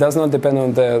 It does not depend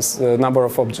on the number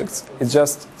of objects. It's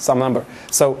just some number.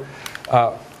 So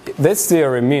this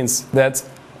theory means that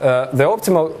the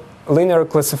optimal linear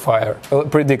classifier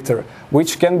predictor,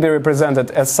 which can be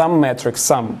represented as some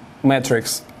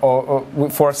matrix, or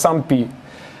for some p,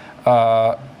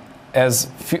 as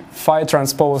phi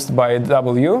transposed by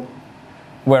W,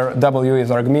 where W is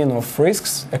argmin of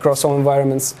risks across all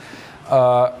environments,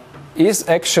 is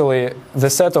actually the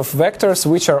set of vectors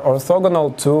which are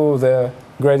orthogonal to the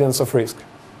gradients of risk.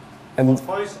 And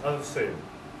Phi's are the same.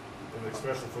 An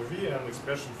expression for V and an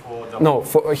expression for W. no,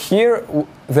 for here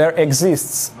there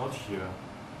exists. Not here.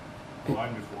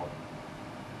 Line before.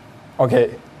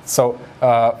 Okay, so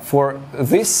for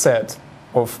this set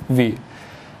of V,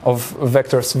 of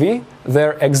vectors V,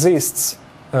 there exists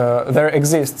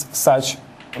such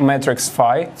matrix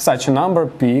phi, such a number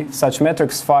P, such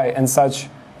matrix phi, and such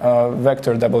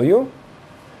vector W,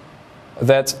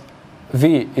 that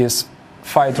V is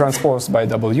phi transposed by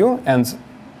W, and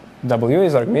W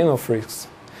is argmin of risks.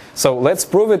 So let's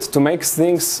prove it to make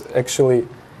things actually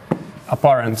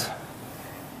apparent.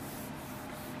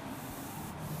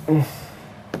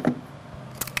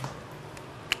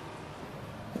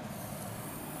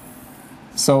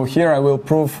 So here I will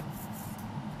prove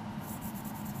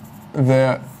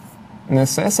the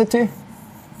necessity.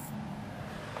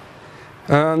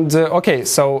 And okay,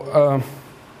 so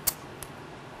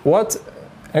what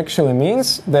actually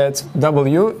means that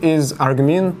W is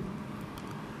argmin.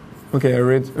 Okay, I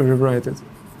rewrite it.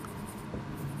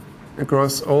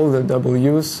 Across all the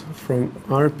W's from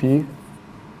Rp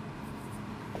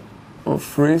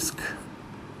of risk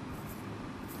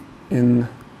in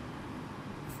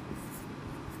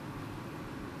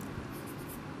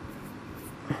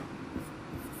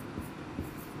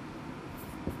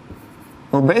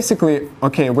well, basically,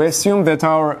 okay, we assume that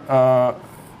our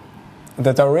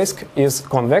risk is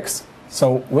convex,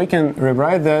 so we can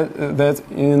rewrite that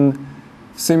in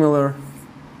similar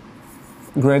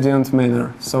gradient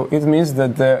manner. So it means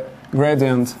that the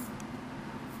gradient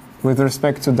with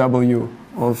respect to W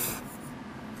of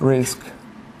risk. Could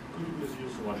you please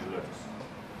use one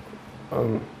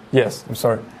letters? Yes, I'm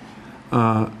sorry.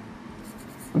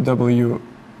 W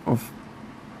of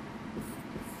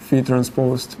phi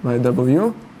transposed by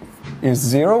W is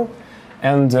 0,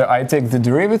 and I take the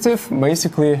derivative.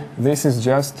 Basically, this is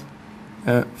just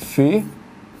phi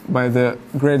by the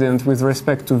gradient with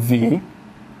respect to V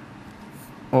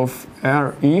of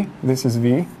Re, this is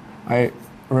V, I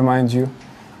remind you,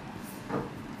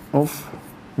 of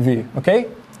V, okay?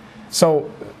 So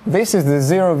this is the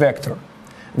 0 vector.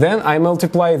 Then I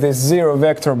multiply this 0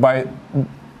 vector by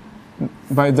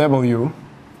W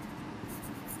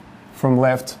from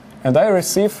left, and I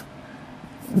receive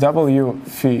W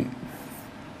phi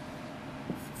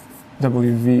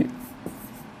WV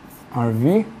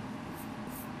RV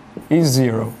is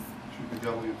 0. Should be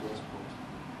W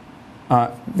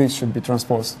transposed. This should be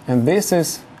transposed, and this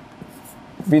is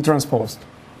B transposed.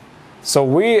 So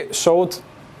we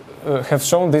have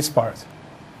shown this part.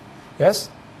 Yes?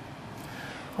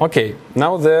 Okay,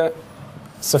 now the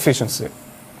sufficiency.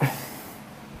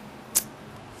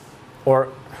 Or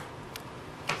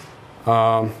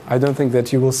I don't think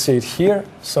that you will see it here,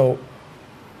 so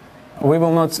we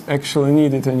will not actually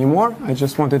need it anymore. I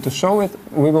just wanted to show it.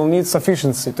 We will need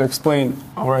sufficiency to explain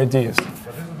our ideas. But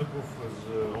isn't the proof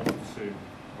almost the same,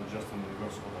 or just in the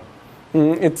reverse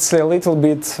order? It's a little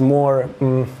bit more,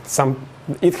 some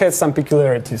it has some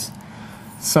peculiarities.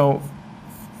 So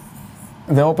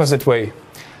the opposite way.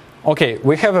 Okay,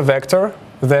 we have a vector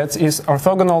that is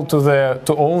orthogonal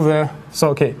to all the. So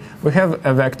okay, we have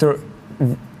a vector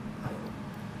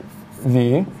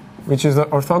v, which is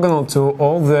orthogonal to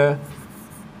all the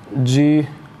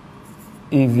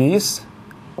GEVs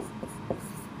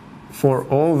for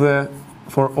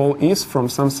all e's from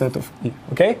some set of E.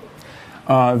 Okay,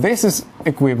 this is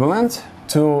equivalent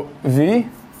to V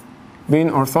being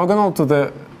orthogonal to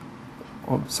the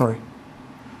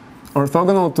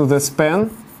orthogonal to the span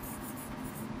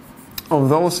of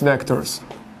those vectors.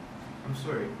 I'm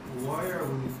sorry, why are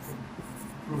we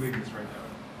proving this right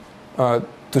now?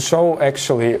 To show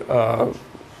actually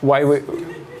why we.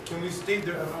 Can we state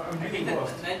the? I'm really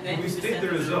lost. Can we state the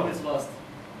result? result?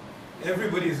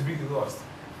 Everybody is really lost.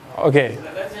 Okay.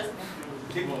 Let's just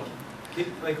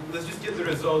let's just get the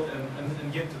result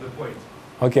and get to the point.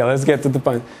 Okay, let's get to the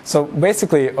point. So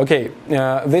basically, okay,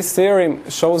 this theorem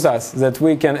shows us that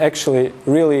we can actually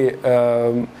really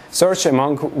search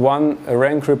among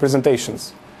one-rank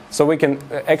representations. So we can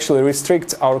actually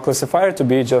restrict our classifier to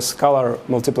be just scalar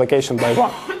multiplication by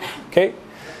 1. Okay,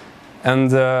 and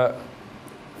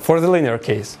for the linear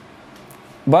case,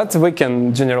 but we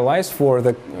can generalize for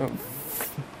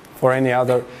any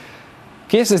other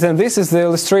cases. And this is the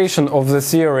illustration of the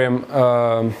theorem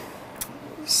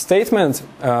statement.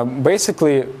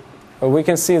 Basically, we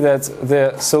can see that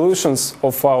the solutions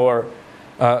of our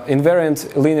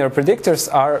invariant linear predictors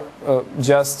are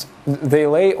they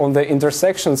lay on the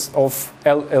intersections of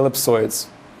ellipsoids,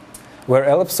 where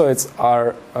ellipsoids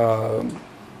are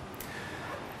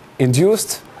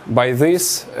induced by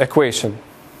this equation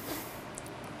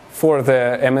for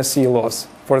the MSE loss.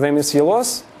 For the MSE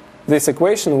loss, this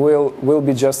equation will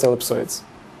be just ellipsoids,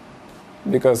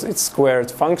 because it's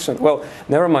squared function. Well,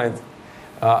 never mind.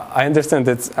 I understand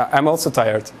that I'm also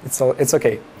tired. It's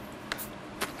okay.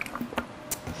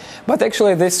 But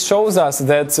actually, this shows us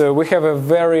that we have a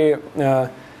very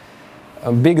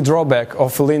big drawback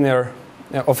of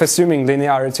assuming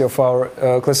linearity of our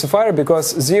classifier,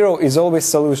 because 0 is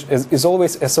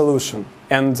always a solution.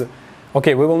 And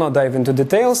okay, we will not dive into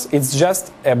details. It's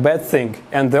just a bad thing.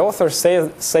 And the authors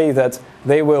say that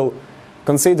they will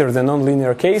consider the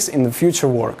nonlinear case in the future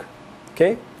work.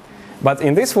 Okay, but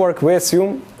in this work we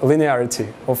assume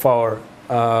linearity of our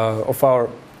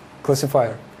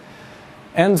classifier.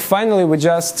 And finally, we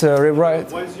just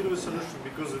rewrite. Why 0 is solution?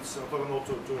 Because it's orthogonal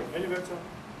to any vector.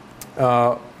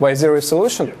 Why 0 is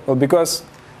solution? Yeah. Well, because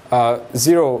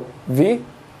 0v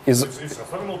is. It's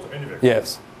orthogonal to any vector.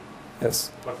 Yes. Yes.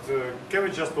 But can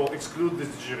we just exclude this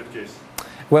degenerate case?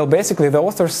 Well, basically, the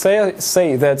authors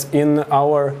say that in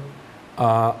our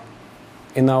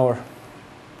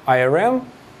IRM,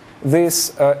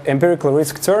 this empirical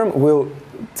risk term will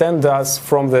tend us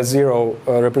from the 0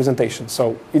 representation.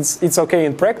 So it's okay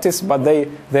in practice, but they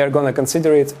are going to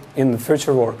consider it in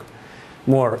future work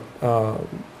more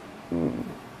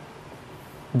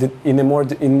in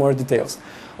more details.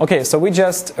 Okay, so we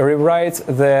just rewrite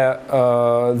the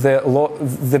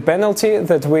penalty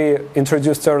that we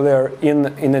introduced earlier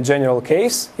in a general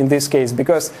case, in this case,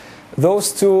 because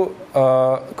those two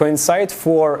coincide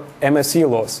for MSE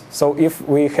loss. So if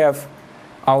we have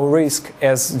our risk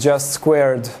as just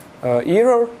squared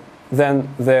error, then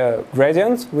the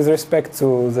gradient with respect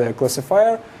to the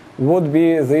classifier would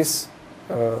be this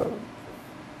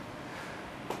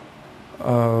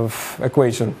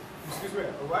equation. Excuse me,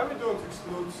 why we don't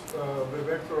exclude the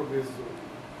vector with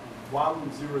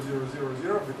 1, 0, 0, 0,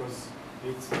 0? Because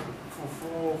it's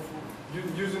for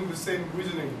using the same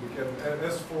reasoning, we can,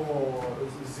 as for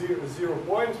 0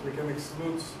 point, we can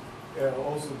exclude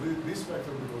also this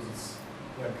vector, because it's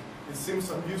like it seems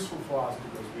unuseful for us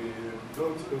because we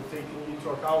don't take into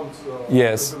account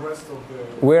yes. the rest of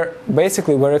the.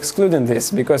 We're excluding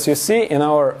this because you see in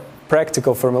our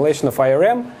practical formulation of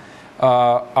IRM,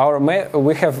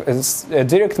 we have a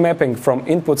direct mapping from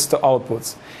inputs to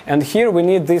outputs. And here we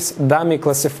need this dummy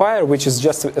classifier, which is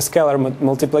just a scalar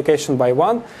multiplication by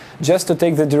 1, just to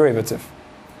take the derivative.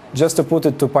 Just to put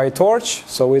it to PyTorch,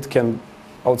 so it can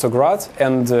autograd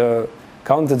and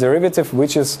count the derivative,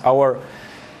 which is our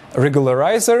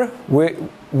regularizer,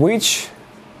 which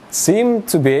seem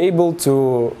to be able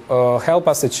to help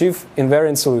us achieve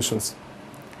invariant solutions.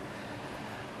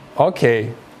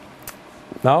 Okay.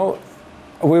 Now,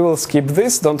 we will skip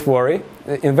this, don't worry.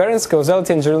 Invariance,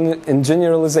 causality, and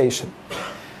generalization.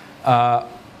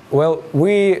 Well,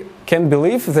 we can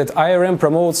believe that IRM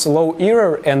promotes low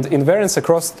error and invariance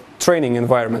across training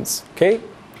environments, okay?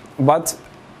 But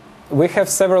we have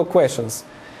several questions.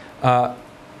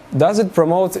 does it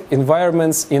promote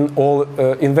invariance in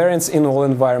all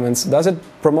environments? Does it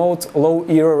promote low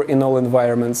error in all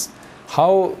environments?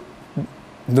 How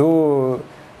do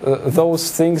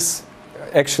those things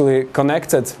actually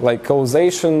connected, like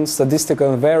causation,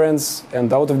 statistical invariance,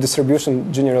 and out of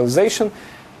distribution generalization?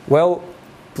 Well,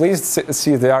 please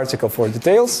see the article for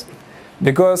details,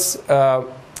 because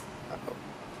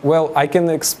well, I can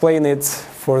explain it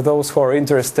for those who are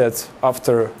interested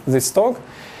after this talk.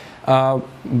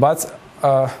 But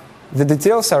the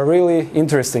details are really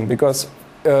interesting, because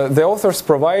the authors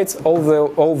provide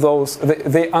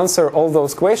they answer all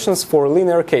those questions for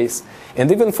linear case.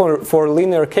 And even for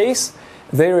linear case,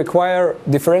 they require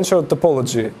differential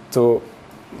topology to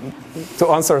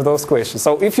answer those questions.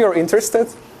 So if you're interested,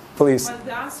 please. But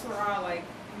the answer are like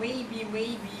maybe.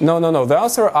 No. The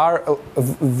answer are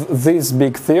these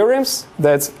big theorems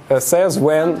that says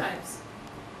when. Sometimes.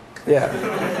 Yeah.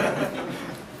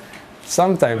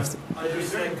 Sometimes. Under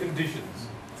certain conditions.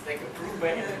 It's like a proof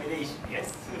by elimination,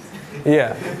 yes?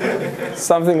 Yeah.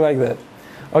 Something like that.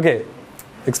 Okay.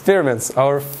 Experiments,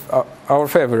 our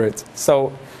favorite.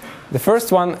 So the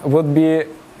first one would be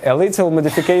a little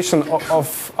modification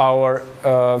of our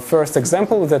first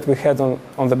example that we had on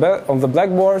the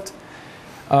blackboard.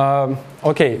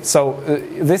 Okay, so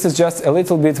this is just a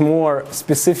little bit more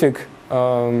specific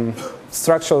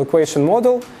structural equation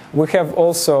model. We have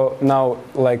also now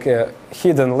like a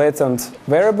hidden latent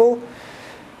variable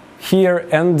here,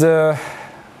 and a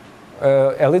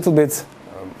little bit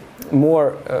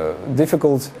more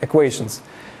difficult equations.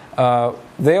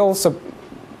 They also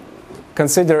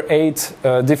consider 8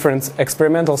 different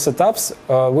experimental setups,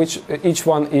 which each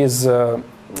one is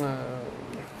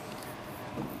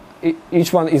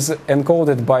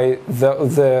encoded by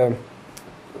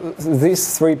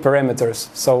these 3 parameters.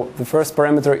 So the first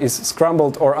parameter is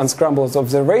scrambled or unscrambled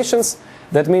observations.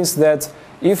 That means that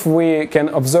if we can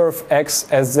observe X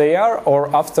as they are or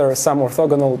after some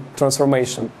orthogonal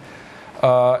transformation,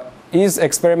 is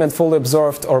experiment fully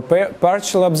observed or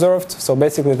partially observed? So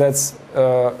basically that's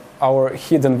our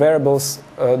hidden variables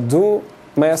do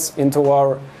mess into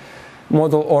our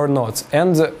model or not.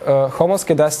 And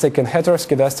homoscedastic and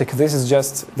heteroscedastic, this is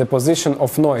just the position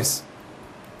of noise.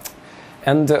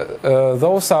 And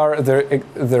those are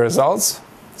the results.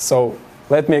 So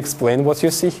let me explain what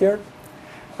you see here.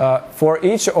 For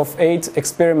each of 8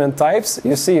 experiment types,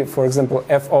 you see, for example,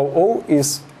 FOO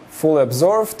is fully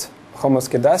observed,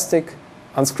 homoscedastic,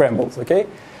 unscrambled, okay?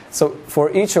 So for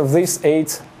each of these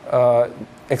 8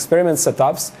 experiment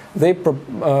setups, they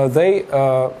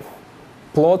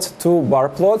plot 2 bar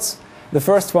plots. The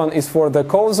first one is for the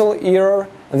causal error,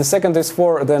 and the second is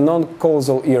for the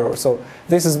non-causal error. So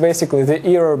this is basically the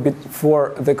error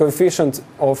for the coefficient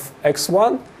of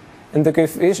x1 and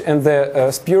the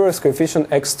spurious coefficient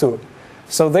x2.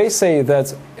 So they say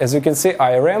that, as you can see,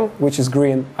 IRM, which is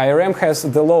green, IRM has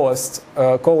the lowest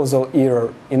causal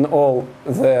error in all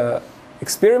the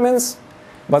experiments,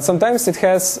 but sometimes it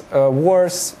has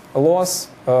worse loss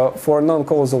for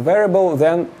non-causal variable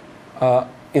than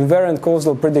invariant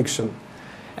causal prediction.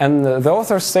 And the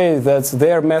authors say that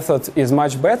their method is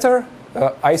much better.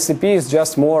 ICP is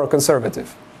just more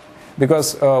conservative,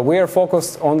 because we are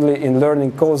focused only in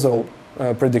learning causal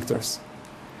predictors.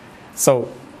 So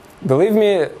believe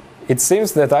me, it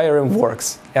seems that IRM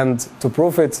works. And to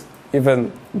prove it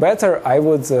even better, I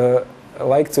would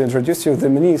like to introduce you the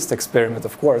MNIST experiment,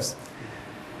 of course.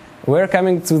 We're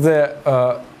coming to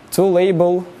the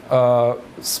two-label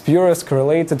spurious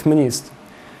correlated MNIST.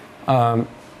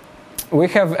 We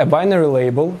have a binary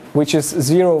label, which is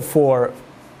 0 for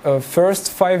first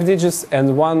 5 digits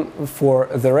and 1 for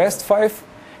the rest 5.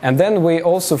 And then we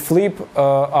also flip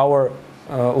our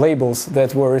labels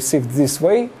that were received this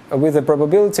way with a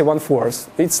probability 1/4.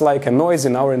 It's like a noise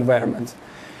in our environment.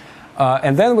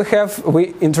 And then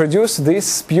we introduce this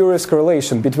spurious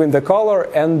correlation between the color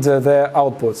and the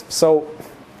output. So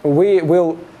we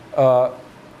will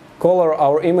color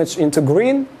our image into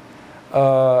green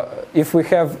if we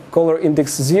have color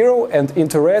index 0, and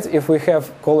into red if we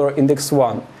have color index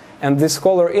 1. And this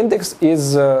color index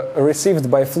is received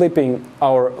by flipping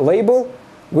our label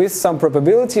with some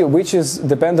probability which is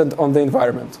dependent on the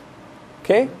environment.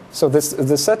 Okay? So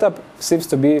the setup seems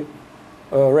to be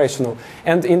rational.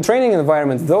 And in training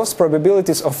environment, those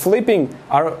probabilities of flipping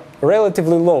are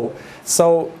relatively low.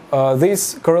 So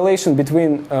this correlation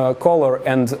between color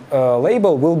and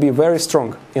label will be very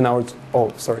strong in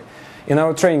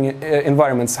our training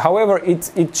environments. However,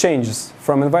 it changes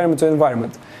from environment to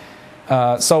environment.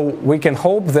 So we can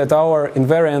hope that our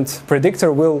invariant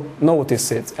predictor will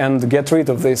notice it and get rid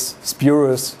of this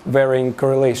spurious varying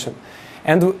correlation.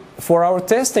 And for our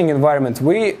testing environment,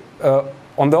 we,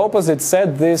 on the opposite,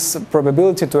 set this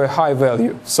probability to a high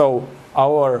value. So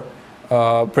our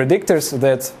predictors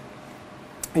that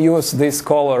use this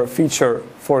color feature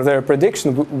for their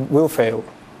prediction will fail.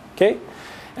 Okay?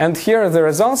 And here are the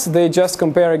results. They just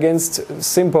compare against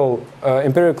simple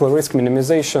empirical risk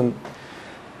minimization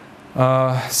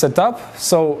setup.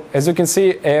 So as you can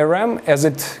see, ARM, as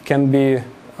it can be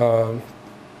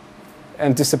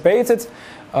anticipated,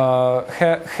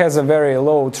 has a very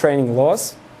low training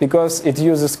loss because it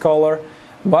uses color,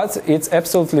 but it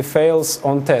absolutely fails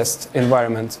on test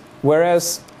environment.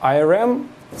 Whereas IRM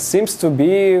seems to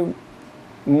be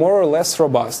more or less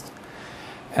robust.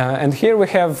 And here we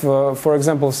have, for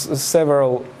example,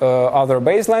 several other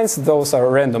baselines. Those are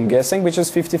random guessing, which is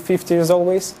 50-50 as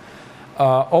always.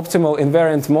 Optimal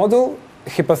invariant model,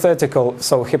 hypothetical.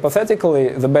 So hypothetically,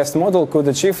 the best model could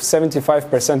achieve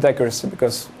 75% accuracy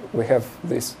because we have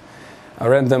this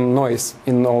random noise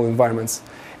in all environments.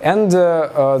 And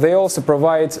they also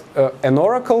provide an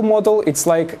oracle model. It's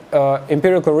like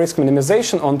empirical risk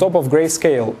minimization on top of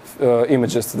grayscale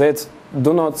images that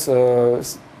do not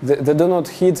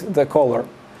hide the color,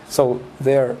 so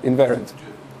they're invariant.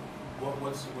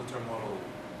 What's our model?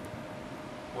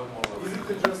 What model? Is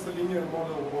it just a linear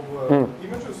model of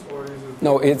images, or is it?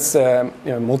 No, it's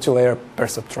multi-layer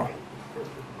perceptron.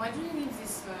 Why do you need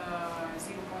this 0.25%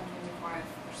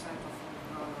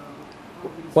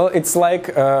 of? Well, it's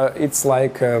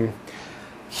like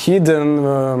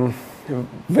hidden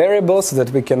variables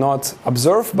that we cannot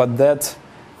observe, but that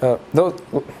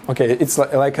okay, it's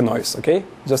like a noise. Okay,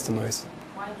 just a noise.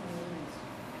 Why do you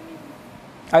need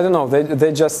it? I don't know.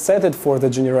 They just set it for the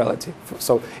generality.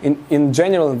 So in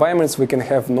general environments, we can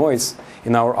have noise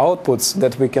in our outputs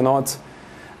that we cannot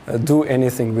do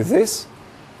anything with this,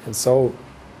 and so.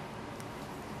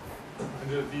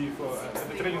 And at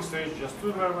the training stage, just two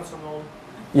environments are known.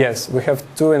 Yes, we have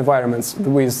two environments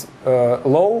with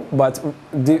low, but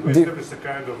we established a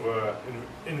kind of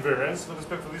invariance with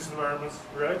respect to these environments,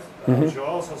 right? Which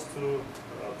allows us to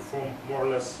perform more or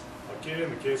less okay in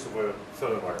the case of a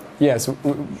third environment. Yes,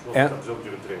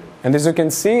 and as you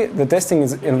can see, the testing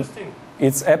is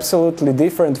it's absolutely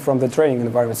different from the training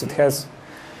environments. It has,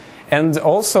 and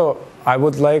also I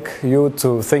would like you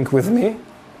to think with me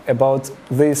about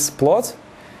this plot.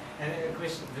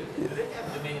 Question: do they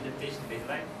have domain adaptation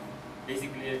baseline?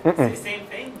 Basically, it's the same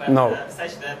thing, but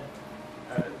such that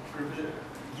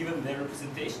given their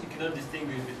representation, you cannot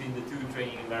distinguish between the two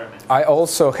training environments. I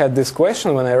also had this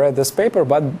question when I read this paper,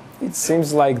 but it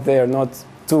seems like they are not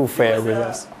too fair with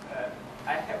us.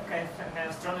 I have kind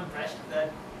of strong impression that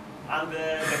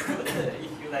under the code,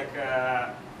 if you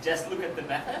just look at the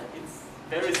method, it's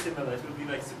very similar. It will be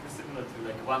super similar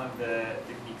to one of the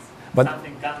techniques. But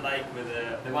something kind of like with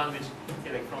the one which,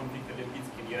 say, from Victor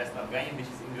Levitsky and Yaroslav Ganin, which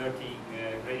is inverting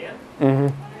gradient. It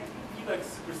will be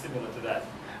super similar to that.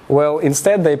 Well,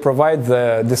 instead they provide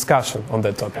the discussion on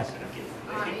that topic. Is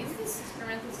this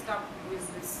experimental stuff with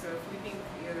this flipping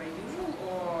usual,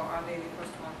 or are they the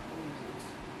first one who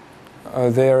do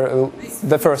it? They're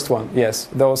the first one, yes.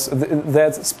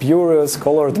 That spurious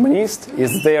colored MNIST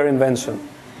is their invention.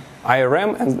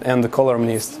 IRM and the color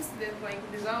MNIST. It seems that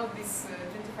without this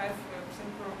 25%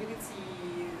 probability,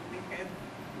 they had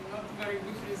not very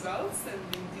good results, and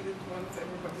they didn't want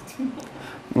everybody to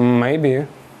know. Maybe.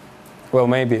 Well,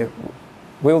 maybe.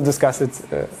 We'll discuss it.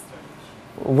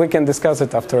 We can discuss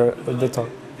it after the talk.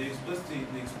 They explicitly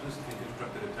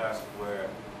constructed a task where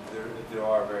there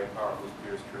are very powerful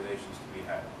spurious correlations to be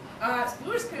had.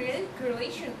 Spurious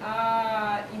correlation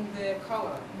in the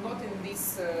color, not in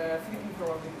this flipping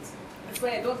probability. That's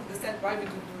why I don't understand why we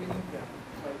don't do it in there.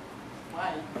 Why?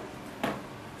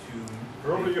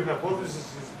 Probably you have both. This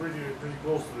is pretty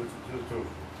close to the two.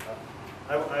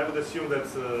 I would assume that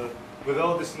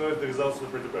without this noise, the results were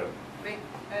pretty bad.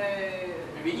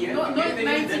 Maybe they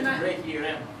need that to break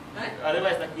ERM.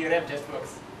 Otherwise, ERM just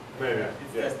works. Maybe.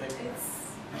 It's just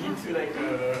you need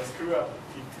to screw up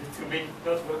to make it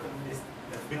not work on this.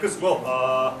 Because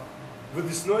with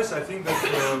this noise, I think that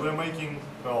we're making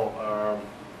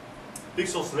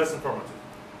pixels less informative.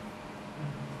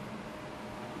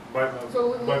 We're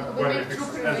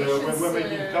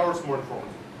making colors more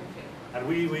informative. And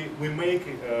we make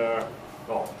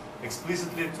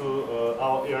explicitly to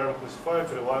our ARM classifier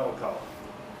to rely on color.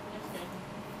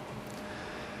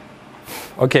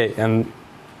 Okay, and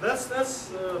that's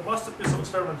a masterpiece of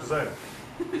experiment design.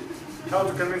 How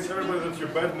to convince everybody that your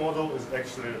bad model is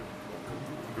actually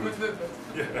good.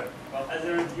 Yeah. Well, as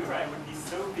a reviewer, I would be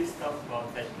so pissed off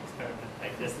about such an experiment.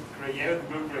 Just I would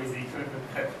go crazy. Sorry.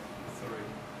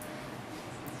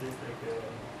 It's just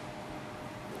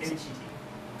any cheating.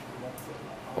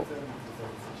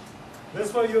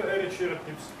 That's why you added shared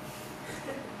tips.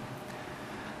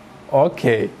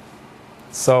 Okay,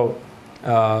 so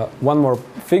one more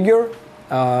figure.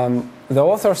 The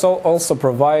authors also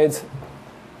provide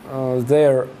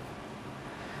the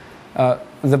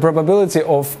probability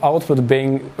of output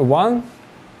being 1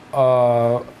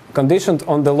 conditioned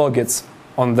on the logits.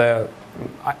 On the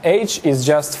h is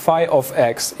just phi of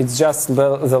x. It's just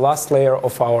the last layer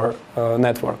of our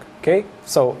network. Okay,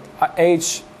 so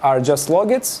h are just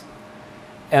logits,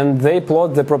 and they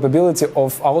plot the probability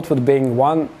of output being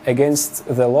 1 against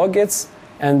the logits,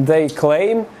 and they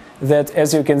claim that,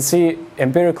 as you can see,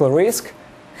 empirical risk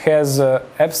has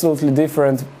absolutely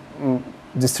different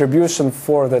distribution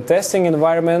for the testing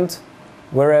environment,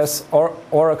 whereas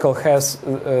Oracle has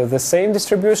the same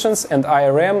distributions, and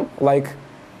IRM, like,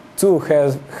 too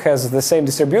has the same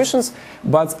distributions,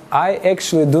 but I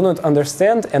actually do not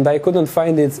understand, and I couldn't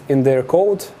find it in their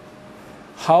code.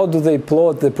 How do they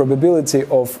plot the probability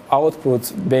of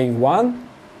output being 1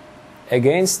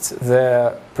 against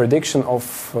the prediction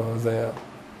of the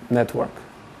network,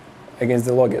 against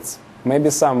the logits? Maybe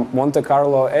some Monte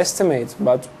Carlo estimate,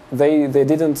 but they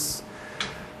didn't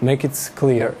make it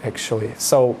clear, actually.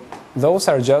 So those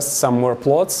are just some more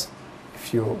plots,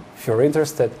 if you're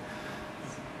interested.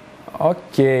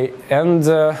 Okay, and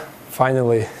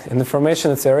finally, an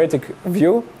information-theoretic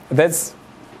view. That's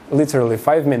literally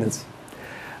 5 minutes.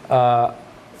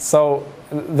 So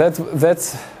that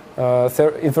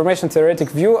information-theoretic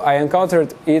view, I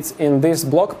encountered it in this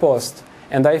blog post,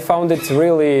 and I found it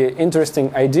really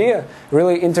interesting idea,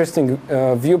 really interesting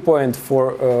viewpoint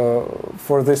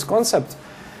for this concept.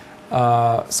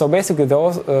 So basically, the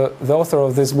author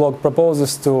of this blog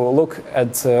proposes to look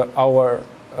at our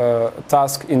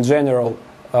task in general,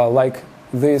 like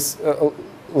this,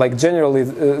 generally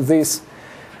this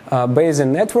Bayesian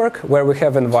network, where we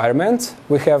have environment,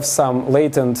 we have some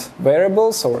latent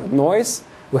variables or noise,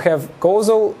 we have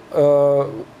causal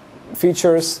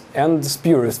features and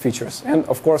spurious features, and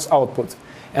of course output.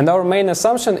 And our main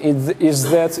assumption is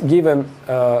that given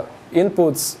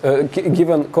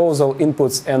given causal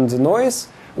inputs and noise,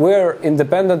 we're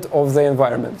independent of the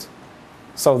environment.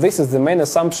 So this is the main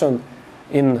assumption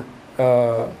in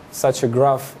such a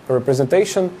graph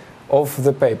representation of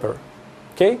the paper.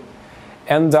 Okay?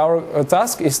 And our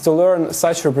task is to learn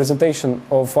such representation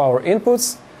of our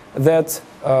inputs that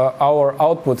our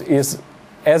output is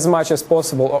as much as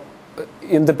possible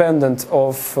independent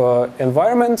of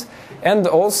environment, and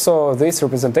also this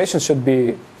representation should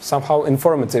be somehow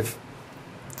informative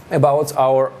about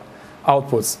our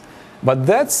outputs. But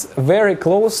that's very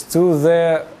close to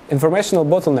the informational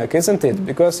bottleneck, isn't it?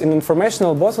 Because in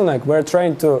informational bottleneck, we're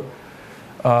trying to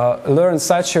learn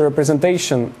such a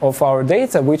representation of our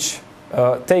data which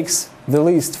takes the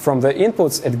least from the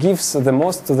inputs and gives the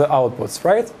most to the outputs,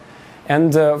 right?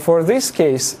 And for this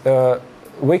case,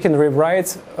 we can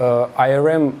rewrite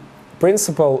IRM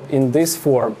principle in this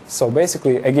form. So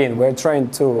basically, again, we're trying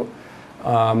to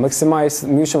maximize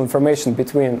mutual information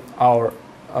between our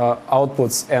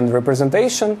outputs and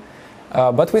representation,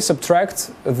 but we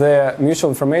subtract the mutual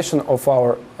information of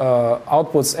our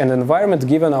outputs and environment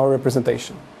given our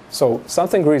representation. So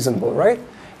something reasonable, right?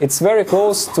 It's very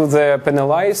close to the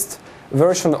penalized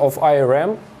version of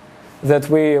IRM that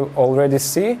we already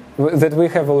see, that we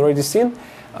have already seen.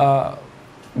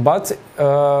 But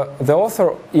the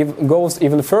author goes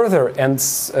even further and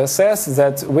says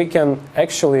that we can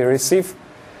actually receive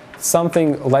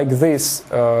something like this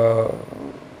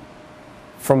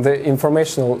from the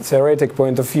informational theoretic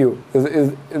point of view,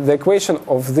 the equation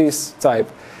of this type.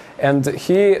 And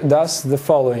he does the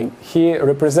following. He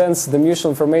represents the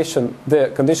mutual information,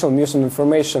 the conditional mutual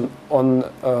information on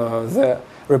the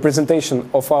representation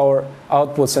of our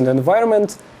outputs and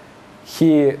environment.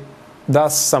 He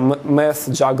does some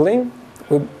math juggling.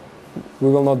 We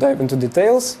will not dive into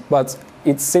details, but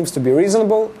it seems to be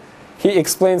reasonable. He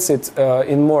explains it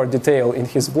in more detail in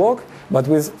his blog, but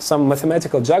with some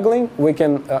mathematical juggling, we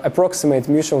can approximate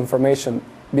mutual information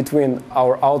between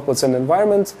our outputs and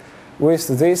environment with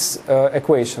this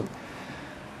equation.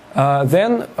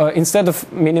 Then, instead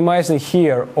of minimizing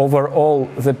here over all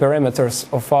the parameters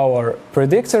of our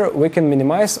predictor, we can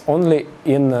minimize only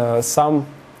in some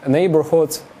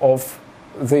neighborhood of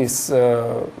this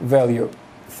value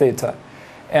theta.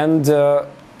 And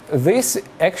this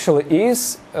actually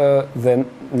is the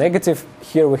negative.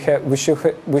 Here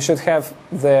we should have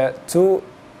the 2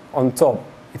 on top.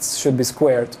 It should be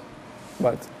squared,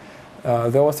 but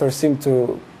the author seemed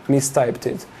to mistyped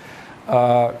it.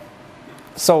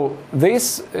 So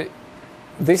this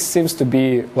seems to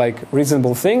be like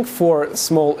reasonable thing for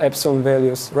small epsilon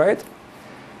values, right?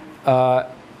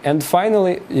 And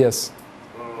finally, yes.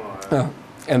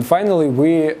 And finally,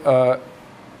 we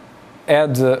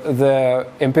add the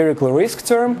empirical risk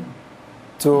term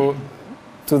to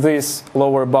this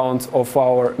lower bound of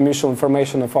our mutual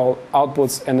information of our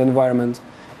outputs and environment,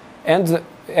 and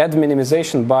add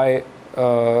minimization by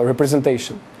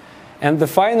representation. And the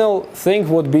final thing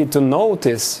would be to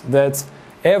notice that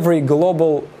every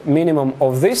global minimum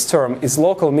of this term is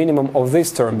local minimum of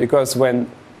this term, because when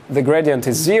the gradient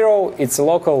is 0, it's a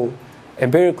local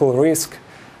empirical risk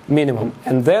minimum.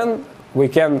 And then we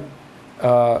can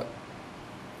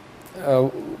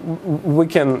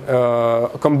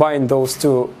combine those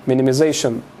two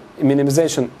minimizations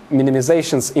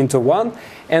into one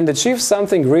and achieve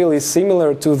something really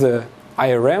similar to the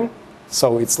IRM.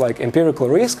 So it's like empirical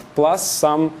risk plus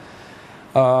some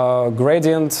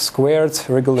gradient squared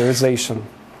regularization.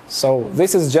 So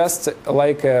this is just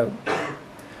like a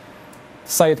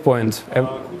side point. Could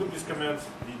you please comment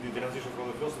the transition from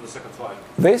the first to the second slide?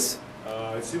 This?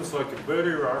 It seems like a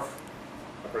very rough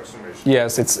approximation.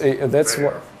 Yes, that's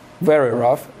very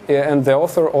rough. And the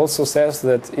author also says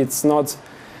that it's not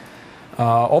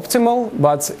optimal,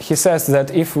 but he says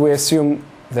that if we assume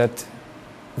that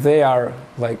they are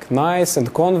like nice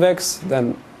and convex,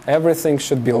 then everything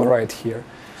should be all right here.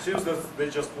 Seems that they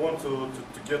just want to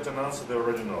get an answer they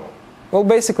already know. Well,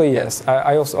 basically, yes.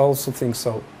 I also think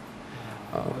so.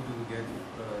 How do we get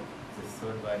the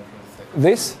third line from the second?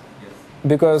 This? Yes.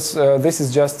 Because this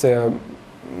is just the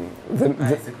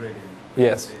gradient.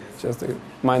 Yes, just a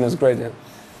minus gradient.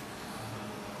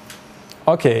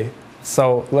 Okay,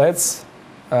 so let's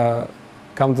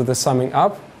come to the summing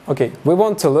up. Okay, we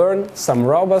want to learn some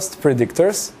robust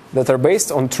predictors that are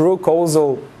based on true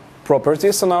causal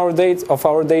properties on our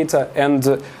data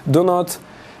and do not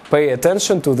pay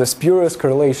attention to the spurious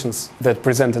correlations that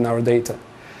present in our data.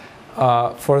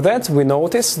 For that, we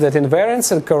notice that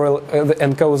invariance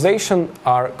and causation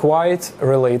are quite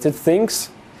related things,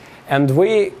 and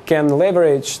we can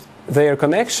leverage their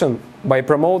connection by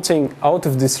promoting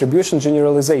out-of-distribution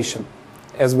generalization,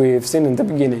 as we've seen in the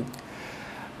beginning.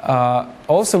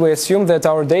 Also, we assume that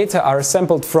our data are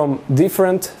sampled from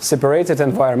different separated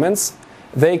environments.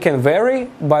 They can vary,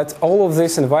 but all of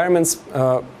these environments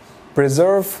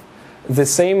preserve the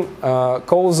same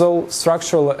causal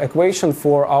structural equation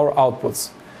for our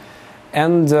outputs.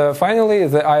 And finally,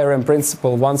 the IRM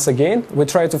principle, once again, we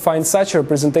try to find such a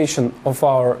representation of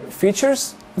our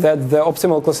features that the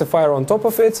optimal classifier on top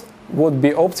of it would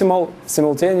be optimal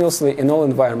simultaneously in all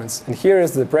environments. And here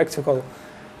is the practical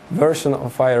version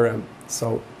of IRM.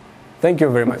 So, thank you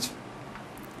very much.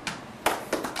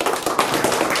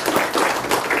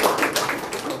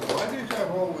 Why do you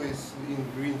have always in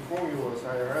green formulas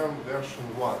IRM version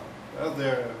 1? Are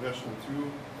there version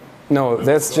 2? No,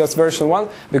 that's just version 1,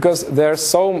 because there are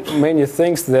so many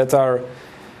things that are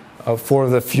for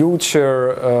the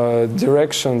future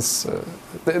directions.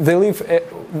 They leave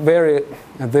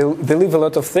they leave a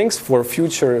lot of things for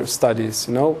future studies,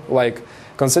 you know, like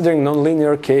considering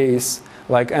nonlinear case,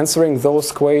 like answering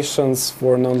those questions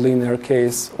for nonlinear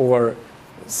case or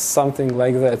something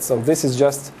like that. So this is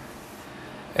just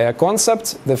a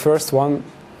concept, the first one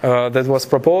that was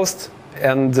proposed,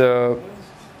 and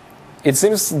it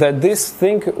seems that this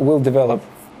thing will develop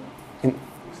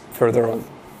further on.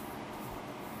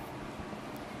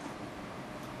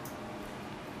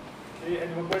 Okay,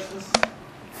 any more questions?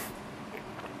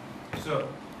 So,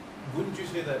 wouldn't you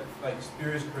say that like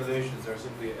spurious correlations are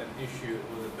simply an issue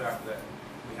with the fact that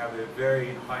we have a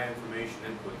very high information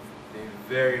input and a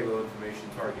very low information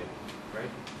target, right?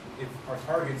 If our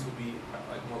targets would be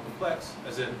like more complex,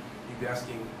 as in you'd be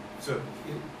asking, so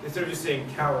instead of just saying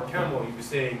cow or camel, you'd be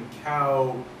saying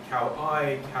cow, cow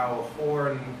eye, cow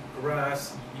horn,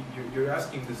 grass. You're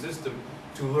asking the system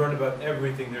to learn about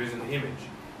everything there is in the image.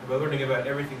 And by learning about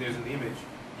everything there is in the image,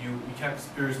 you can't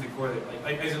spuriously correlate.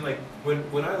 Like as in like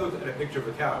when I look at a picture of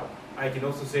a cow, I can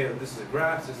also say that this is a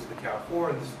grass, this is the cow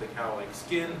horn, this is the cow like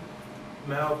skin,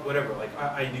 mouth, whatever. Like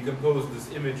I decompose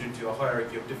this image into a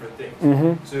hierarchy of different things.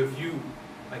 Mm-hmm. So if you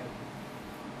like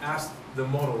ask the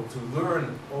model to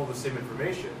learn all the same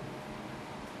information,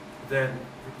 then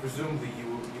presumably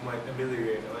you might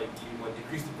ameliorate, like you might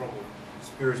decrease the problem of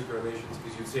spurious correlations,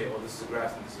 because you'd say, oh, this is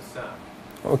grass and this is sand.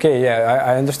 Okay, yeah,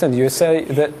 I understand. You say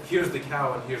that here's the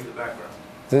cow and here's the background.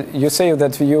 You say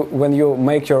that when you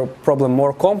make your problem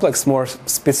more complex, more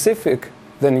specific,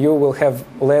 then you will have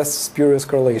less spurious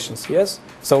correlations, yes?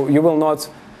 So you will not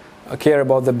care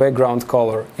about the background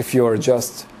color if you are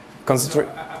just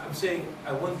concentrating. I'm saying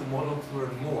I want the model to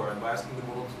learn more, and by asking the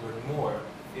model to learn more,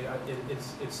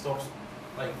 it stops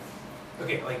like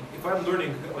okay, like if I'm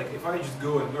learning, like if I just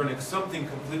go and learning something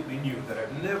completely new that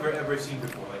I've never ever seen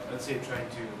before, like let's say trying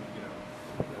to,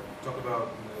 talk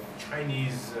about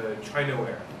Chinese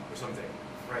Chinaware or something,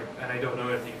 right? And I don't know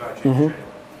anything about Chinese Chinaware.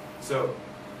 So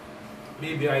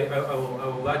maybe I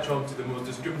will latch on to the most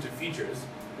descriptive features,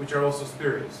 which are also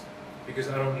spurious, because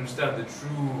I don't understand the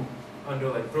true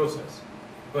underlying process.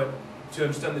 But to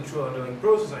understand the true underlying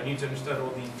process, I need to understand all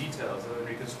these details and then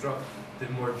reconstruct the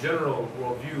more general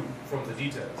worldview from the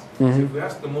details. So if we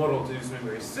ask the model to do something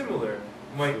very similar,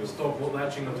 we might stop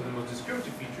latching onto the most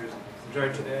descriptive features and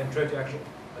try to actually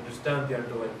understand the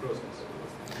underlying process.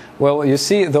 Well, you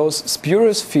see, those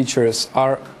spurious features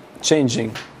are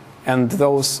changing, and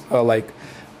those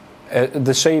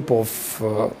the shape of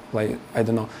like I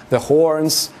don't know, the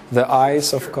horns, the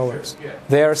eyes of colors. Yeah.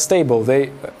 They are stable.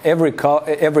 Every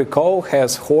cow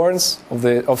has horns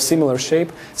of similar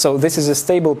shape. So this is a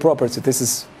stable property. This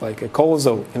is like a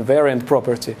causal invariant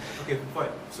property. Okay, fine.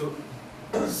 So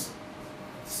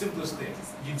simplest thing,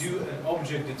 you do an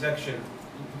object detection.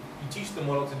 You teach the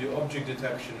model to do object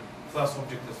detection plus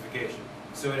object classification.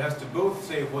 So it has to both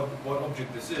say what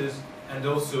object this is and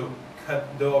also cut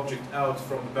the object out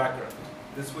from the background.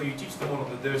 This way you teach the model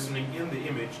that there's something in the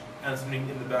image and something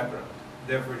in the background.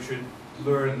 Therefore it should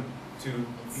learn to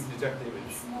detect the image.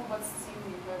 It's more but still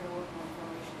very old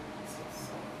information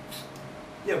process.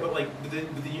 Yeah, but then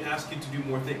you ask it to do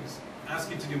more things.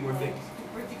 Ask it to do more things. To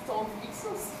predict all the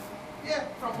pixels? Yeah,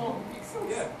 from all the pixels?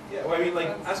 Yeah, yeah. Well, I mean,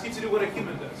 ask it to do what a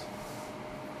human does.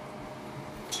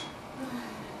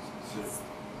 It's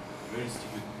a very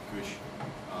stupid question.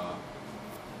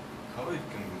 How it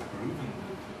can be proven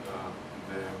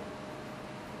that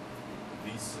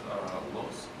these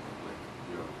laws, like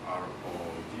your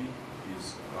ROD, is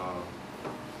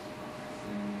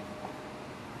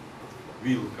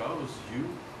will cause you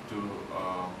to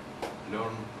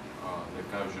learn the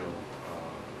causal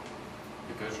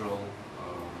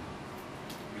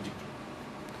predictor.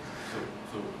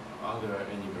 So are there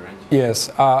any guarantees? Yes,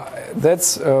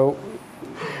 that's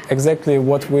exactly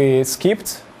what we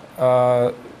skipped.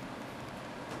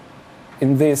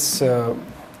 In this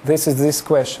is this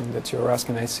question that you're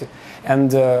asking, I see, and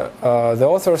the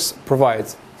authors provide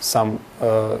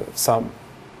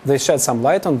they shed some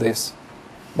light on this,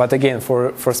 but again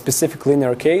for specific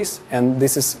linear case, and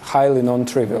this is highly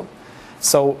non-trivial.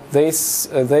 So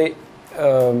they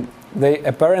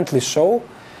apparently show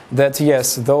that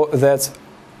yes, that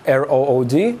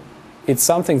ROOD, it's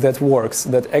something that works,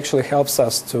 that actually helps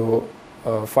us to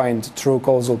find true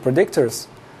causal predictors.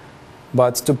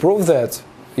 But to prove that,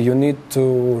 you need to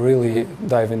really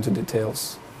dive into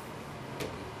details.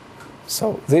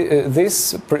 So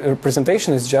this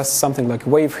presentation is just something like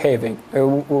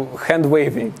hand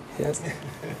waving. Yes.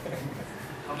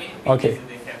 How many pages Okay. do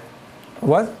they have?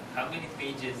 What? How many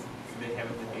pages do they have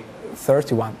in the paper?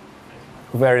 31.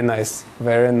 Very nice.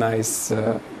 Very nice. Was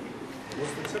it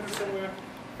accepted somewhere?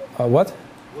 What?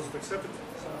 Was it accepted?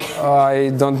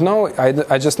 I don't know.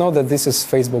 I just know that this is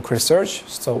Facebook research.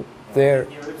 So there.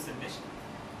 Your submission?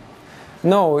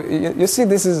 No, you see,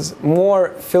 this is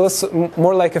more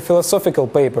like a philosophical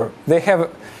paper. They have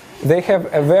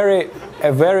a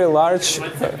very large.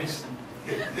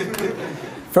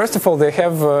 First of all, they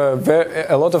have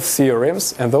a lot of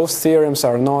theorems, and those theorems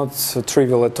are not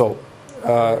trivial at all.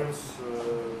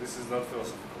 This is not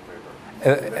philosophical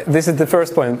paper. This is the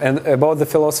first point, and about the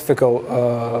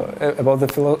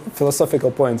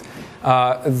philosophical point,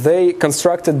 they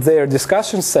constructed their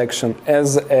discussion section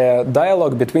as a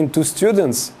dialogue between two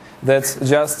students that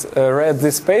just read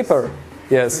this paper,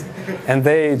 yes, and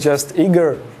they just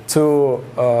eager to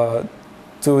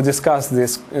discuss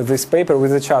this paper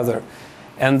with each other,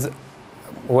 and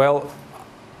well,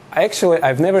 actually,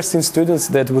 I've never seen students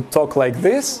that would talk like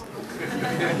this,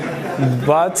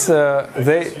 but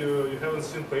they. You haven't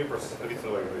seen papers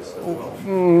written like this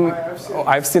as well.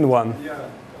 I've seen one. Yeah,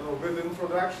 with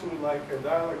introduction, like a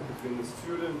dialogue between the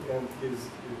student and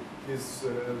his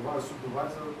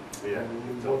supervisor,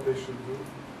 and what they should do.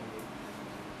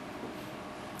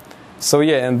 So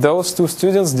yeah, and those two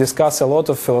students discuss a lot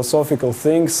of philosophical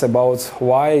things about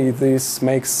why this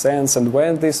makes sense and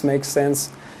when this makes sense,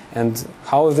 and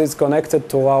how it is connected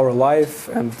to our life.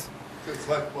 And It's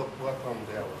like Platon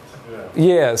dialogues. Yeah.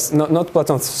 yes, not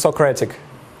Platon, Socratic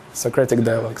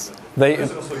dialogues. They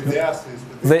They ask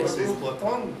this is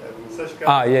Platon. Such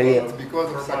kind yeah. of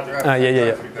Because of Socrates.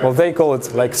 yeah. Well, they call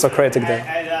it like Socratic dialogue.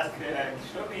 I'd ask,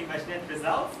 show me imaginary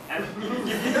results, and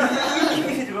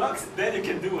if it works, then you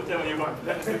can do whatever you want.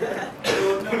 And if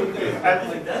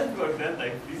it doesn't work, then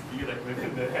please be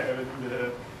within the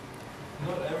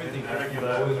Not everything in has to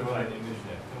regular always line. run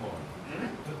ImageNet. Come on.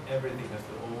 Not everything has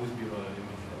to always be run on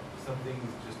image. Some things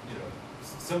just, you know,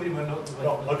 somebody might not.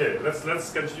 No, okay,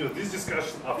 let's continue this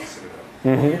discussion after seminar,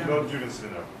 not during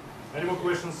seminar. Any more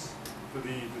questions to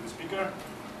the speaker?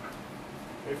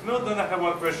 If not, then I have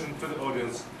one question to the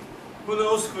audience. Who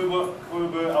knows who will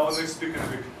be our next speaker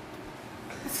week?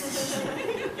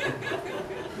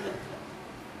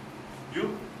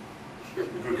 You?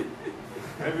 Good.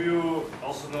 Maybe you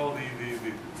also know the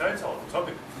title, the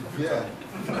topic. Yeah.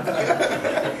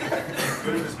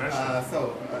 Could you just mention?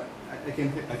 I can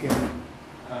give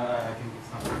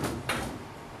some.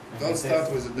 Don't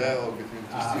start with a dialogue between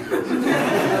two students.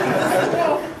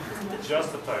 Just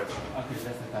the title. Okay,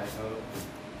 just the title.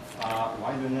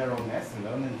 Why do narrowness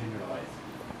learn and generalize?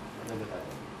 That's the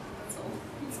title. That's all.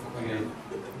 Okay.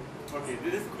 Okay,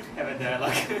 this could have a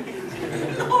dialogue.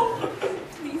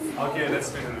 Okay, let's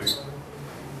begin.